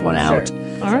write this one out, All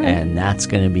right. and that's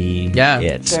going to be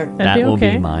it. Sure. That'd That be will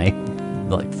okay. be my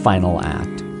final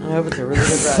act. I hope it's a really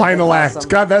good ride. Final That's act. awesome.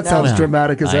 God, that sounds Yeah.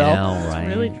 dramatic as I hell. know, right?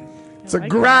 Really. It's a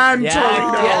Gran Torino.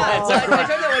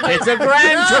 It's a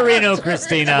Gran Torino,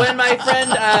 Christina. When my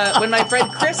friend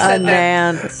Chris said An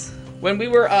that, ant. when we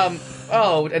were an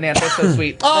ant, that's so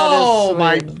sweet. Oh That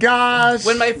my is sweet. gosh!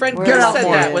 When my friend We're Chris lucky.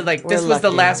 said that, was like, this We're was the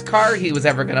lucky. last car he was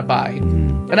ever gonna buy,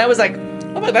 and I was like,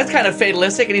 oh, but that's kind of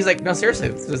fatalistic. And he's like, no, seriously,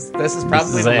 this is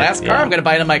probably is the it, last car yeah. I'm gonna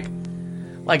buy. And I'm like,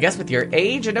 well, I guess with your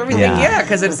age and everything, Yeah. yeah,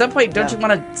 because at some point, don't you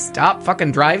want to stop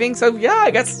fucking driving? So yeah,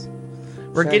 I guess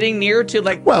we're getting near to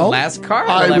like the last car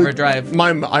I'll ever drive.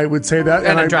 I would say that,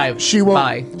 And I drive She won't.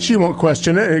 by. She won't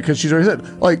question it because she's already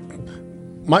said like.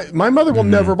 My mother will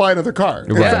never buy another car.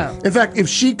 Yeah. In fact, if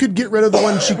she could get rid of the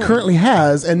one she currently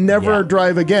has and never Yeah.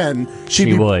 drive again, she'd She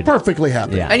be would. perfectly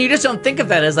happy. Yeah. And you just don't think of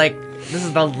that as like, this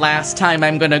is the last time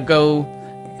I'm gonna go.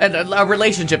 And a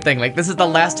relationship thing, like this is the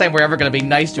last time we're ever going to be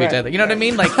nice to each other. You know what I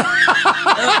mean? Like,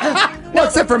 Well,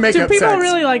 except for Do makeup people sex.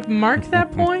 really like mark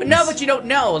that point? no, but you don't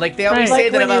know. Like they always Right. say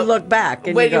Like that when about you look back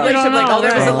and Wait, you go, you don't like, know, oh,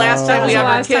 that was the right. last time That we was the ever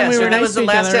last time kissed, we were or that nice was the to each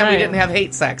last other, time we right. didn't have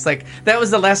hate sex. Like that was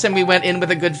the last time we went in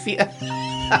with a good good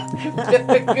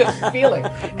feeling,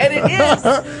 and it is.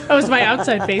 That was my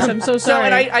outside face. I'm so So, sorry.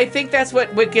 and I think that's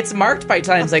what gets marked by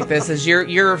times like this is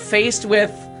you're faced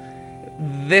with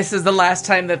this is the last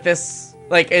time that this.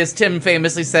 Like, as Tim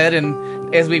famously said,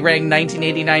 and as we rang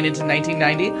 1989 into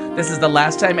 1990, this is the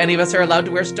last time any of us are allowed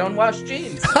to wear stonewashed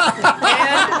jeans. And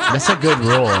That's a good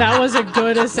rule. that was a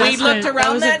good we assessment. looked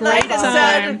around that that was a night great and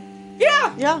time. said,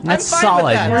 yeah, That's I'm fine solid.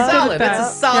 with that. We're good Solid. with that. It's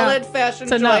a solid Yeah. fashion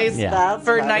It's enough. choice Yeah. That's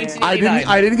for funny. 1989.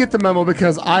 I didn't get the memo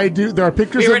because there are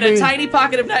pictures We were of in a me. tiny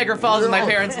pocket of Niagara Falls in my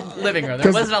parents' living room. There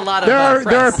 'Cause wasn't a lot of there are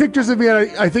press. pictures of me in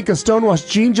I think a stonewashed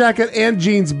jean jacket and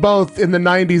jeans both in the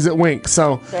 90s at Wink.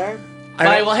 So Sure.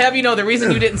 I will have you know the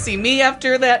reason you didn't see me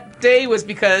after that day was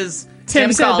because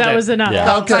Tim said called that it. was enough. Yeah.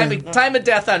 Called Okay. time of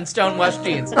death on stonewashed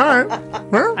jeans. all right.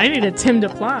 Well, I need a Tim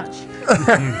DePlanche.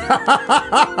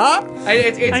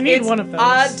 I need one of those.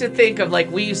 Odd to think of like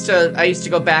I used to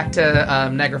go back to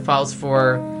Niagara Falls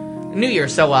for New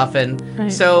Year's so often.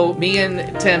 Right. So me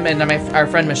and Tim and our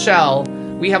friend Michelle,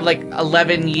 we have like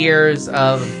 11 years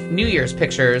of New Year's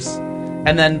pictures.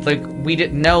 And then, like, we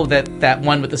didn't know that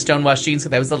one with the stonewashed jeans, so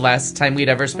that was the last time we'd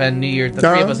ever spend New Year's. The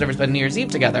three of us ever spend New Year's Eve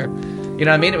together. You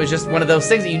know what I mean? It was just one of those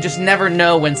things that you just never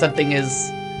know when something is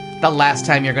the last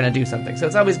time you're going to do something. So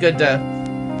it's always good to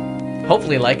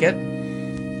hopefully like it.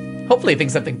 Hopefully think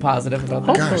something positive about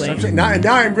that. Hopefully. now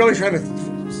I'm really trying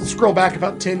to scroll back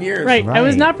about 10 years. Right. I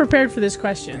was Right. not prepared for this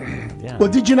question. Yeah. Well,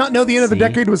 did you not know the end of the See?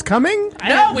 decade was coming?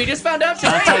 No, we just found out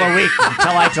today. Until a week,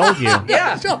 until I told you.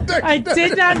 Yeah. I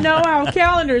did not know how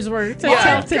calendars worked until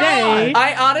Yeah. today.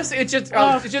 I honestly, it's just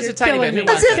a you're tiny killing bit. me. Who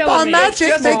wants As it? if killing on me. magic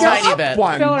Just they a got tiny up bit.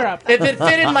 one. Fill her up. If it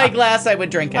fit in my glass, I would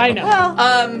drink it. I know. Well,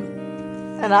 and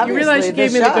You obviously realize you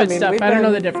gave this me the show, good mean, stuff. we've I don't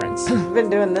know the been- difference. We've been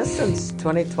doing this since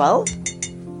 2012.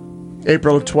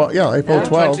 April of 12. Yeah, April of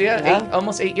 12.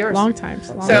 Almost 8 years. Long times.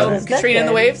 Long So, times. Katrina and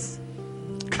the Waves?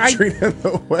 Katrina and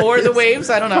the Waves. Or the Waves?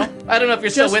 I don't know. I don't know if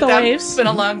you're still Just with the them. Waves? It's been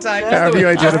a long time. Have you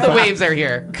Just the identified? Waves are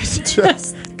here.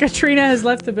 Just- Katrina has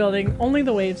left the building. Only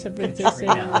the waves have been existing.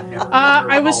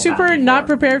 I was super not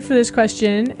prepared for this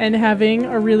question and having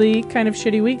a really kind of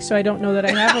shitty week, so I don't know that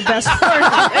I have a best part.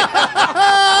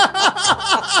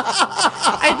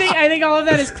 I think all of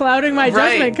that is clouding my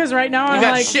Right. judgment because right now You I'm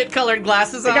got like, shit-colored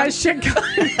glasses on. I got shit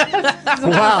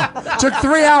going. wow. Took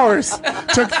 3 hours.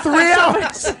 Took 3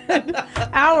 hours.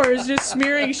 Hours just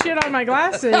smearing shit on my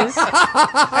glasses.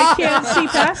 I can't see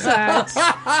past that.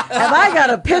 Have I got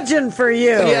a pigeon for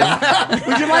you?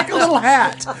 Would you like a little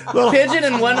hat? Pigeon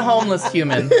and one homeless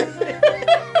human.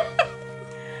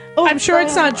 I'm sure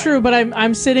it's not true, but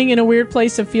I'm sitting in a weird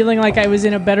place of feeling like I was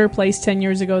in a better place 10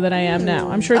 years ago than I am now.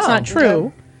 I'm sure it's not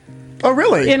true Oh,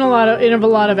 really? in a lot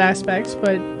of aspects,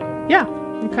 but yeah,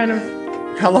 I'm kind of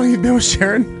How long have you been with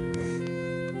Sharon?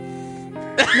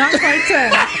 not quite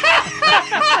 10.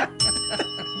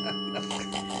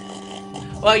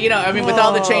 Well, with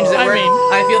all the changes at work,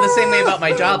 I feel the same way about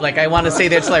my job. Like, I want to stay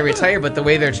there till I retire, but the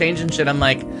way they're changing shit, I'm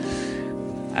like,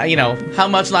 how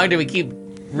much longer do we keep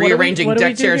rearranging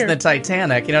deck chairs in the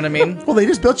Titanic? You know what I mean? Well, they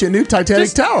just built you a new Titanic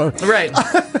tower. Right.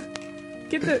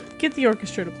 Get the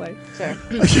orchestra to play. Sure.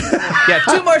 Yeah,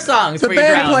 2 more songs the for your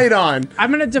band drown. played on. I'm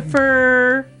going to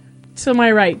defer to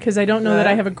my right because I don't know that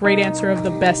I have a great answer of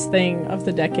the best thing of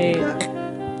the decade.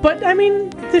 But, I mean,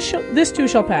 this too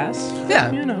shall pass.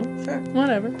 Yeah. Sure.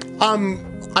 Whatever.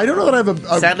 I don't know that I have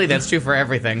a Sadly, that's true for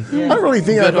everything. I don't really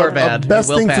think I have Good or a bad, best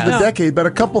it will thing for the pass. decade, but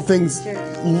a couple things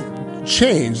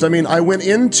changed. I mean, I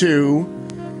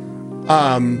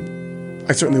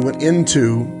certainly went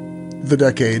into the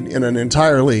decade in an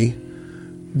entirely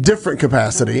different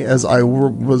capacity as I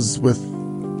was with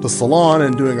the salon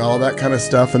and doing all that kind of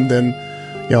stuff, and then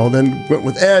went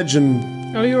with Edge, and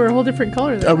you were a whole different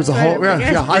color. I was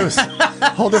I was a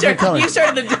whole different color. You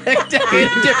started the decade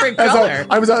a different color.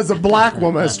 I was as a black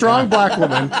woman, a strong black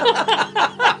woman.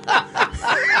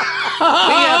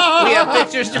 We have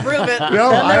pictures to prove it.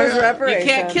 No, you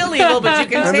can't kill evil, but you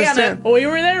can tan it. We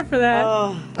were there for that.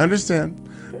 I understand.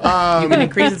 You can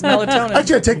increase its melatonin.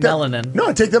 Actually, I take that. Melanin. No,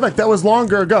 I take that back. That was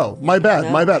longer ago. My bad.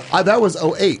 That was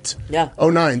 08. Yeah.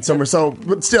 09 somewhere. So,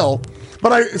 but still.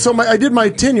 But I did my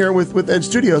tenure with Edge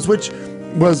Studios, which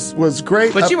was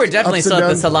great. But you were definitely still at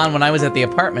the salon when I was at the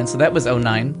apartment, so that was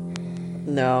 09.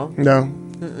 No.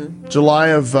 July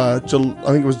of I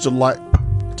think it was July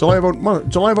of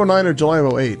 09 or July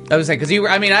of 08. I was saying because you were.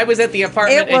 I mean, I was at the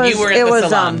apartment and you were at the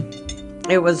salon.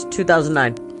 It was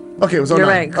 2009. Okay, it was 09. You're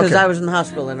right, because okay. I was in the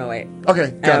hospital in 08. Okay,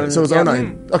 got it. So it was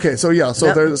 09. Okay, so yeah,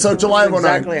 so July of 09.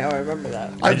 Exactly how I remember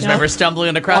that. I just remember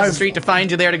stumbling across the street to find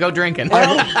you there to go drinking.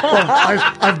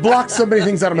 I've blocked so many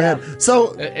things out of my head.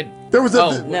 So there was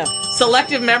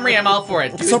selective memory. I'm all for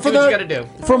it. Do what you got to do.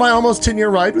 For my almost 10-year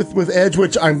ride with Edge,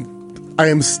 which I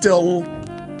am still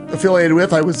affiliated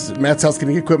with. I was at Matt's house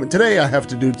getting equipment today. I have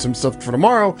to do some stuff for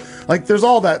tomorrow. Like there's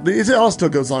all that. It all still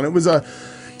goes on.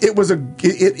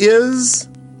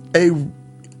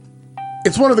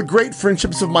 It's one of the great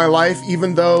friendships of my life,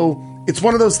 even though it's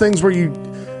one of those things where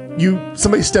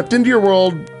somebody stepped into your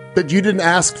world that you didn't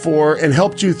ask for and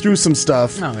helped you through some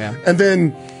stuff. Oh, yeah. And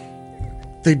then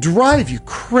they drive you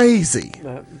crazy.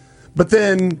 But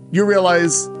then you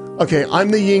realize, okay,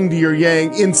 I'm the yin to your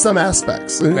yang in some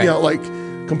aspects. And, right. Like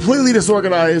completely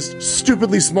disorganized,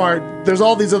 stupidly smart. There's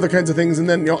all these other kinds of things. And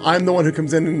then, I'm the one who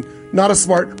comes in and not as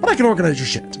smart, but I can organize your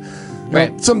shit.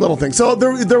 Right. Some little thing. So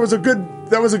that was a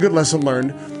good lesson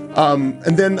learned.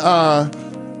 And then,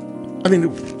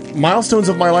 milestones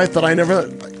of my life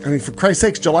that for Christ's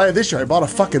sakes, July of this year, I bought a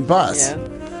fucking bus.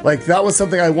 Yeah. Like that was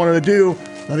something I wanted to do.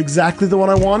 Not exactly the one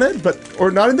I wanted,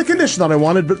 or not in the condition that I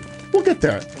wanted, but we'll get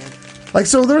there. Like,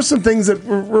 so there's some things that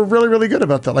were really, really good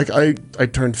about that. Like I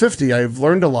turned 50. I've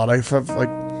learned a lot. So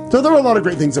there were a lot of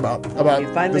great things about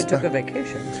You finally took a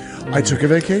vacation. I took a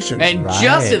vacation. And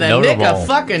just in the nick of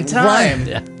fucking time.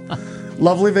 Right.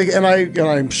 Lovely vacation. And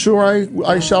I'm sure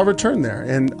I shall return there.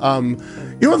 And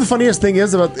you know what the funniest thing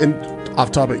is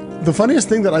off topic? The funniest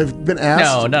thing that I've been asked.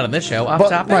 No, not on this show. Off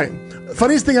topic. Right.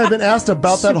 Funniest thing I've been asked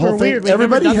about that whole thing.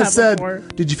 Everybody has said,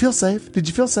 "Did you feel safe? Did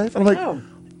you feel safe?" And I'm like,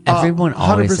 everyone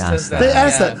always asks that. They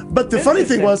asked that. But the funny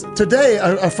thing was, today,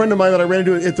 a friend of mine that I ran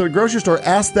into at the grocery store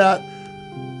asked that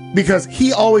because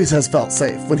he always has felt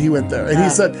safe when he went there. And he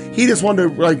said he just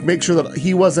wanted to make sure that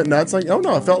he wasn't nuts. Like, oh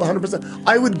no, I felt 100%.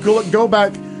 I would go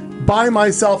back by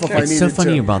myself if I needed to. It's so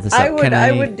funny you brought this up.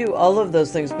 I would do all of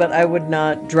those things, but I would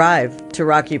not drive to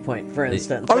Rocky Point, for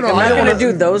instance. I'm not going to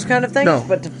do those kind of things,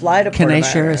 but to fly to Can Puerto I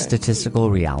share Vallarta. a statistical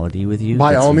reality with you?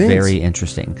 By all means. Very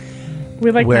interesting.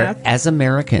 We like where, math. as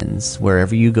Americans,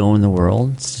 wherever you go in the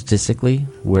world, statistically,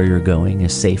 where you're going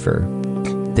is safer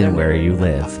than where you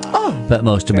live. Oh, but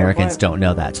most Americans don't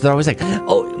know that. So they're always like,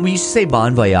 oh, we used to say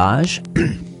bon voyage.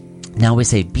 Now we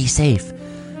say be safe.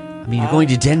 I mean, you're going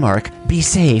to Denmark, be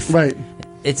safe. Right.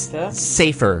 It's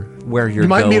safer where you're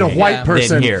going. You might meet a white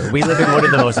person. Than here. We live in one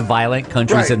of the most violent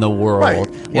countries in the world.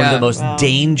 One of the most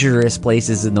dangerous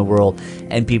places in the world.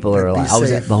 And people are like,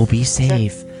 be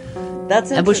safe. That's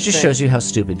interesting. Which just shows you how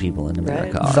stupid people in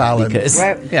America are. Valid. Because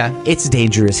it's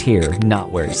dangerous here,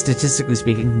 not where, statistically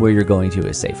speaking, where you're going to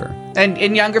is safer.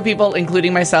 And younger people,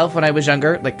 including myself when I was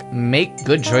younger, make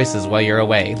good choices while you're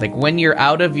away. Like, when you're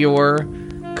out of your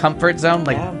comfort zone,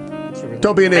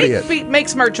 don't be an idiot. Make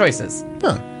smart choices.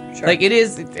 Huh. Sure. Like,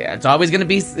 it's always going to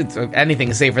be,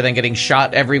 anything safer than getting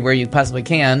shot everywhere you possibly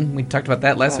can. We talked about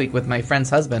that last week with my friend's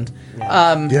husband.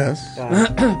 Yes.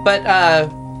 But,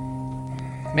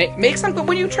 make some good,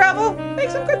 when you travel, make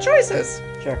some good choices.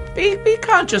 Sure. Be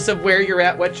conscious of where you're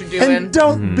at, what you're doing. And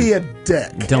don't be a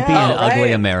dick. Don't be an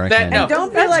ugly American. And don't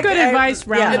be That's like good advice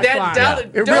round the clock.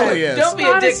 It really is. Don't be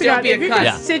a dick, don't be a cunt.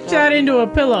 If you stitch that into a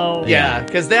pillow. Yeah,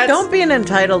 because that's... Don't be an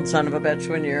entitled son of a bitch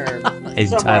when you're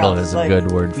Entitled is a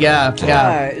good word. Yeah.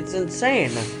 It's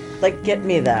insane. Like, get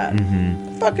me that.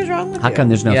 What the fuck is wrong with you? How come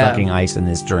there's no fucking ice in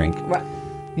this drink? What?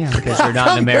 Yeah, because you're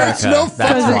not in America. There's no That's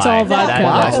Because it's all vodka.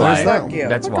 That's Wow, why. fuck you.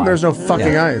 That's How come why. there's no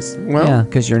fucking ice? Well, Yeah,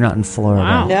 because you're not in Florida.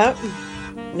 Wow.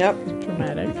 Nope.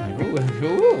 Dramatic.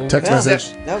 Ooh. text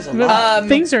message. That was a lot.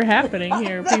 Things are happening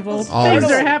here, people. Always.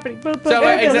 Things are happening. So,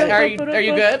 are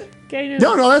you good? Okay,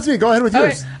 No, that's me. Go ahead with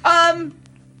yours.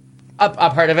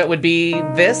 A part of it would be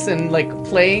this and like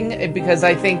playing because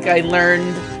I think I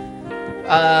learned.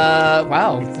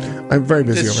 Wow, I'm very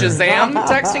busy is over here. Shazam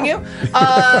texting you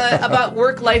about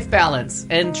work-life balance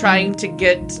and trying to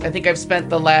get. I think I've spent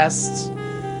the last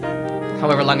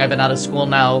however long I've been out of school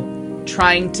now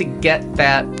trying to get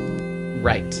that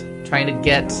right. Trying to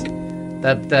get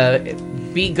the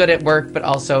be good at work, but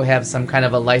also have some kind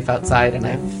of a life outside, and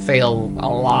I fail a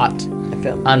lot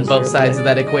on both sides of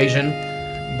that equation.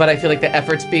 But I feel like the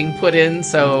effort's being put in,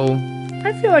 so...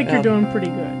 I feel like you're doing pretty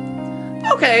good.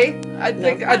 Okay. I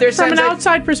think there's From times an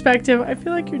outside perspective, I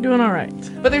feel like you're doing all right.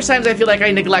 but there's times I feel like I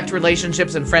neglect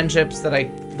relationships and friendships that I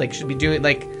like should be doing.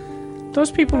 Like, Those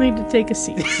people need to take a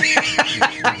seat.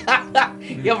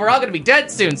 yeah, we're all going to be dead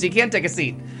soon, so you can't take a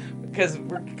seat. Because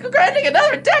we're grinding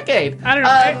another decade. I don't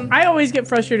know. I always get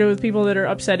frustrated with people that are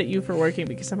upset at you for working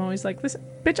because I'm always like, listen,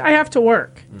 bitch, I have to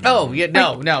work. Oh, yeah,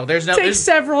 no, there's no... Take there's-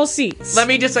 several seats. Let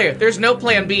me just say it. There's no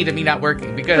plan B to me not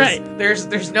working because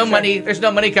there's no money. There's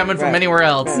no money coming from anywhere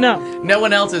else. No. No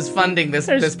one else is funding this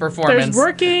performance. There's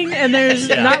working and there's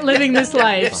not living this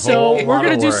life. So we're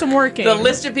going to do some working. The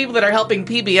list of people that are helping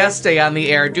PBS stay on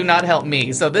the air do not help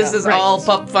me. So this is all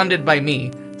funded by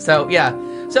me. So yeah.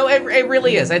 So it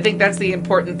really is. I think that's the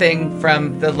important thing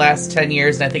from the last 10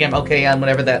 years, and I think I'm okay on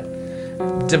whatever that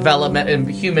development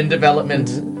and human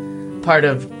development part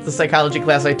of the psychology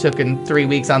class I took in 3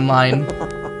 weeks online.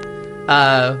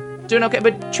 Doing okay,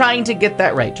 but trying to get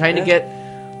that right. Trying to get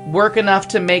work enough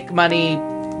to make money,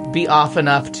 be off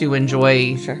enough to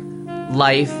enjoy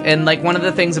life. And like one of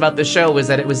the things about the show was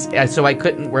that it was so I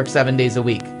couldn't work 7 days a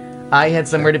week. I had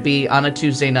somewhere to be on a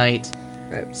Tuesday night.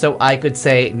 Right. So I could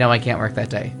say, no, I can't work that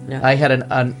day. Yeah. I had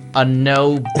a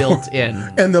no built in.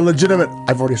 And the legitimate,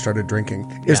 I've already started drinking,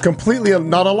 is completely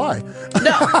not a lie.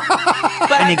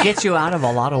 And it gets you out of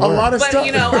a lot of work. A lot of But stuff.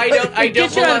 you know, I don't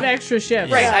Get you out of extra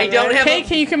shifts. Right, I don't have. Hey,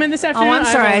 can you come in this afternoon? I'm I've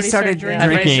sorry, I already started drinking. I'm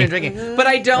ready to start drinking. But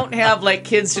I don't have like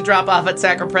kids to drop off at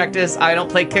soccer practice. I don't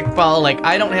play kickball. Like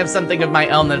I don't have something of my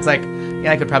own that's like,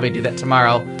 yeah, I could probably do that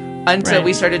tomorrow. Until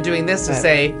we started doing this to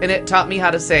say, and it taught me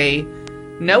how to say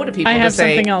no to people. I have to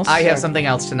say, something else. I have something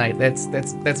else tonight.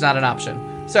 That's not an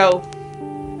option. So,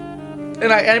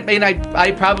 and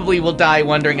I probably will die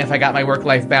wondering if I got my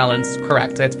work-life balance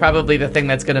correct. That's probably the thing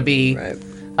that's going to be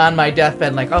on my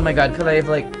deathbed. Like, oh my God, could I have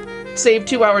like saved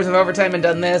 2 hours of overtime and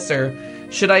done this, or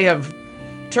should I have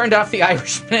turned off The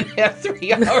Irishman at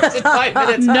 3 hours and 5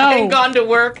 minutes and gone to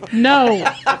work? No.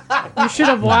 You should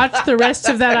have watched the rest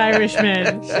of that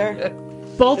Irishman. Sure.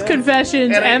 Both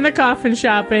confessions and the coffin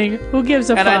shopping. Who gives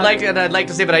a fuck? I'd like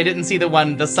to say, but I didn't see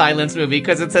the Silence movie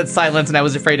because it said Silence, and I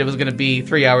was afraid it was going to be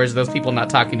 3 hours of those people not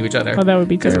talking to each other. Oh, that would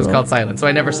be because it was terrible. called Silence. So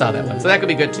I never saw that one. So that could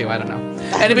be good too. I don't know.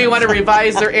 Anybody want to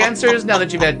revise their answers now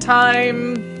that you've had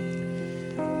time?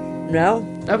 No.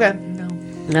 Okay.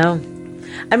 No.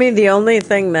 I mean, the only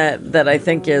thing that I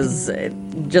think is,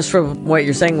 just from what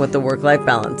you're saying with the work-life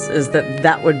balance, is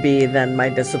that would be then my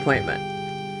disappointment.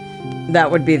 That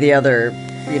would be the other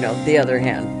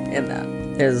hand in that,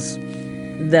 is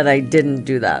that I didn't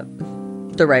do that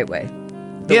the right way.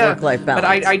 The work-life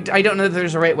balance. But I don't know that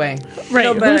there's a right way. Right.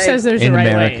 No, Who says there's in a right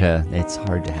America, way? it's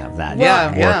hard to have that.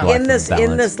 Yeah. work-life in this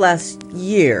balance. last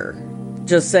year,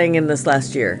 just saying in this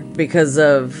last year, because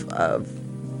of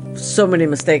so many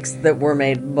mistakes that were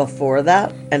made before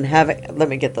that, and let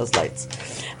me get those lights.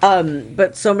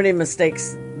 But so many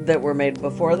mistakes that were made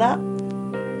before that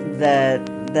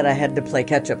I had to play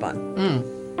catch up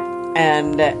on.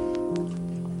 And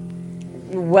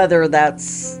whether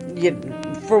that's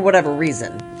for whatever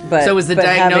reason. But So is the but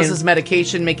diagnosis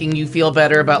medication making you feel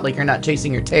better about like you're not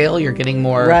chasing your tail, you're getting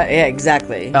more... Right, yeah,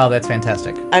 exactly. Oh, that's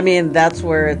fantastic. I mean, that's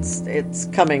where it's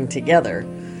coming together.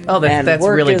 Oh, that's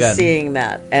work really is good. seeing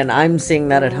that, and I'm seeing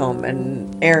that at home,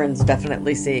 and Aaron's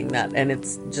definitely seeing that, and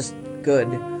it's just good.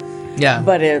 Yeah.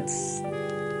 But it's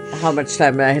how much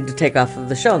time I had to take off of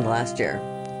the show in the last year,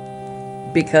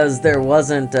 because there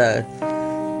wasn't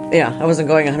I wasn't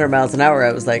going 100 miles an hour.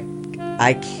 I was like,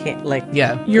 I can't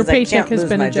your 'cause I paycheck can't has lose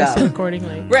been my adjusted job.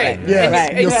 accordingly. Right. Yeah,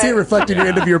 Right. you'll see it reflected in your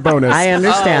end of your bonus. I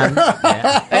understand.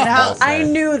 And how I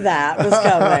knew that was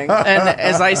coming. and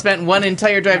as I spent one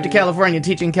entire drive to California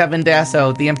teaching Kevin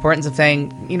Dasso the importance of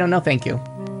saying, no, thank you.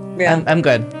 Yeah, I'm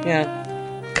good. yeah.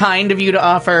 Kind of you to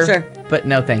offer, Sure. but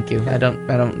no, thank you. I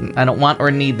don't want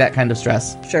or need that kind of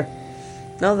stress. Sure.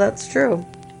 No, that's true.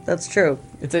 That's true.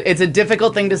 It's a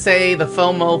difficult thing to say. The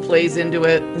FOMO plays into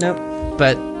it, Nope.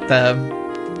 but the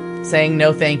saying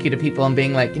no thank you to people and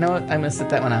being like, you know what, I'm gonna sit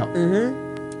that one out.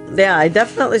 Yeah, I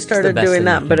definitely It's the started best doing thing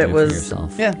that, you but can it do for was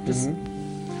yourself. Yeah, just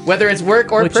whether it's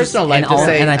work or Which is- personal life. and, To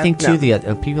say, and I think too, no.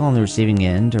 the people on the receiving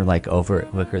end are like over it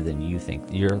quicker than you think.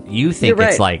 You think You're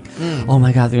it's right. like, oh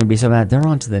my god, they're gonna be so mad. They're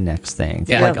on to the next thing.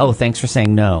 They're Yeah. like, oh, thanks for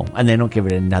saying no, and they don't give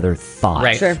it another thought.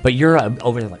 Right. Sure. But you're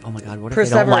over there like, oh my god, what if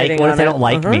they don't like? Perseverating What if on they it. don't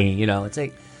like Uh-huh. me? It's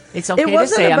like it's okay to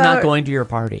wasn't say I'm not about- going to your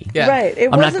party. Yeah. Right. It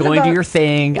I'm not wasn't going to about- your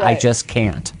thing. I Right. just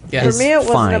can't. Yeah. For It's me, it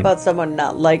wasn't fine. about someone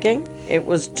not liking. It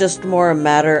was just more a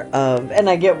matter of, and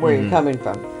I get where you're coming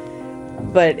from,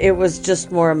 but it was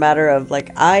just more a matter of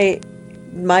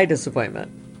my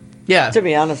disappointment. yeah, To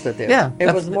be honest with you, yeah.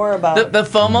 it was more about the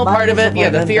FOMO my part of it. Yeah,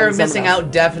 the disappointment fear than of missing someone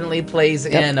out definitely plays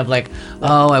in. Of like,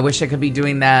 oh, I wish I could be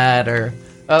doing that, or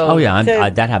Oh yeah, So-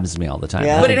 that happens to me all the time.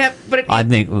 Yeah. I But think- it I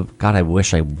think, oh, God, I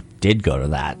wish I did go to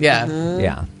that. yeah.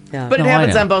 Yeah. Yeah. But it No, I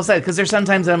happens know. on both sides because there's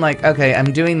sometimes I'm like, okay,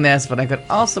 I'm doing this, but I could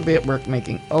also be at work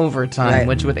making overtime, Right.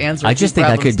 which would answer. I two just think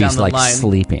I problems could be down the like line.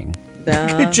 sleeping.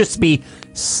 I could just be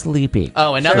sleeping.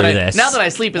 Oh, and now through that this. now that I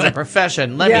sleep as a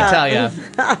profession, let Yeah. me tell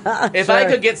you, if I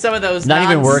could get some of those Not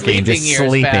even working, non-sleeping just years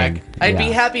sleeping. back, I'd be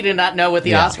Yeah. happy to not know what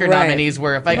the Yeah. Oscar Right. nominees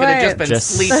were. If I could have just been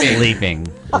just sleeping, sleeping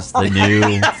is the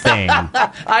new thing.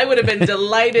 I would have been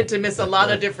delighted to miss a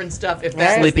lot of different stuff. If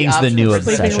that Sleeping's was the new option for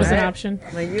Sleeping was obsession. an option.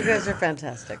 Well, you guys are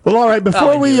fantastic. Well, all right.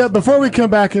 Before Oh, before we come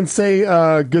back and say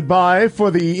goodbye for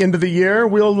the end of the year,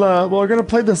 we're going to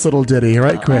play this little ditty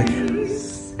right quick.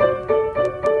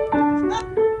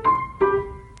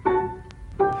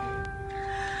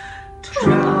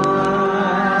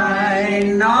 Try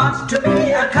not to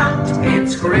be a cunt,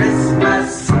 it's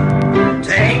Christmas.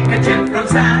 Take a tip from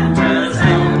Santa's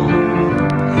helm.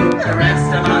 The rest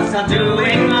of us are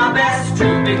doing our best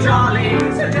to be jolly.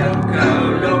 So don't go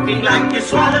looking like you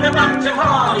swallowed a bunch of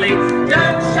holly.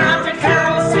 Don't shout at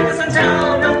carols, sing us and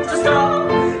tell them to stop.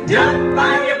 Don't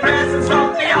buy your presents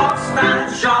from the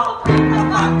Oxfam shop. For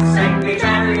fuck's sake, be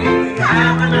Jerry,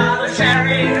 have another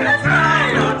sherry.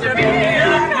 Try not to be a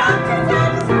cunt.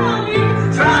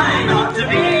 Try not to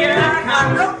be a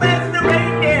cunt. Up as the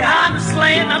reindeer, I'm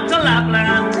sleighing up to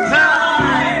Lapland.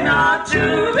 Try not to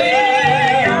be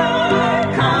a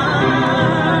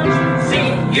cunt.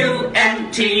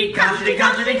 C-U-N-T, country,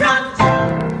 country, cunt.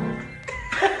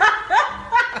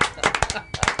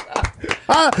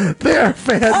 They're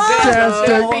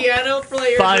fantastic. piano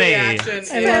player Funny. reaction.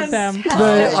 I love them.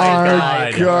 They are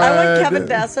God. good. I want Kevin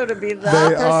Dasso to be the They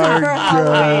person for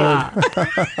are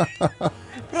Halloween.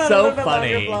 So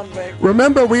funny.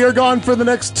 Remember, we are gone for the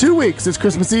next 2 weeks. It's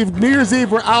Christmas Eve, New Year's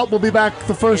Eve. We're out. We'll be back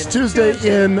the first Tuesday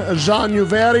in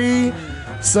January.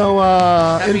 So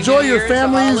enjoy New your Year's to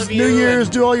all families, of New you, Year's,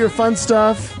 and- do all your fun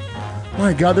stuff.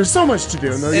 My God, there's so much to do.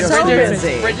 No, Is yes, so there Bridget,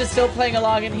 busy. Bridget still playing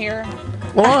along in here?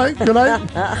 Well, all right. Good night.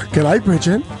 Good night,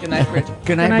 Bridget. Good night, Bridget. Good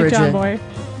Good night, John Boy.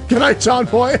 Good night, John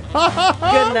Boy. Good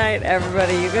night,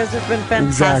 everybody. You guys have been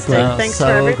fantastic. Exactly. Thanks so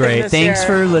for everything great. this Thanks year.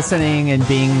 for listening and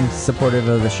being supportive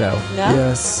of the show. Yeah?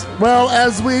 Yes. Well,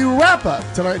 as we wrap up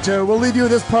tonight's show, we'll leave you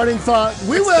with this parting thought.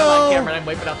 We Still on will camera and I'm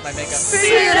wiping off my makeup.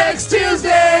 see you next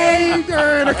Tuesday,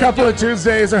 or in a couple of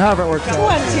Tuesdays, or however it works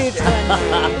out.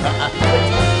 2020.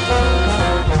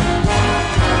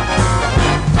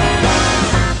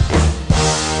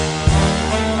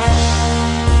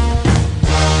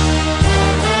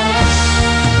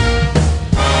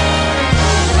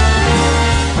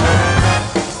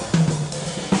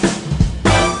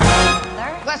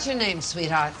 What's your name,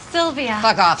 sweetheart? Sylvia.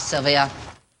 Fuck off, Sylvia.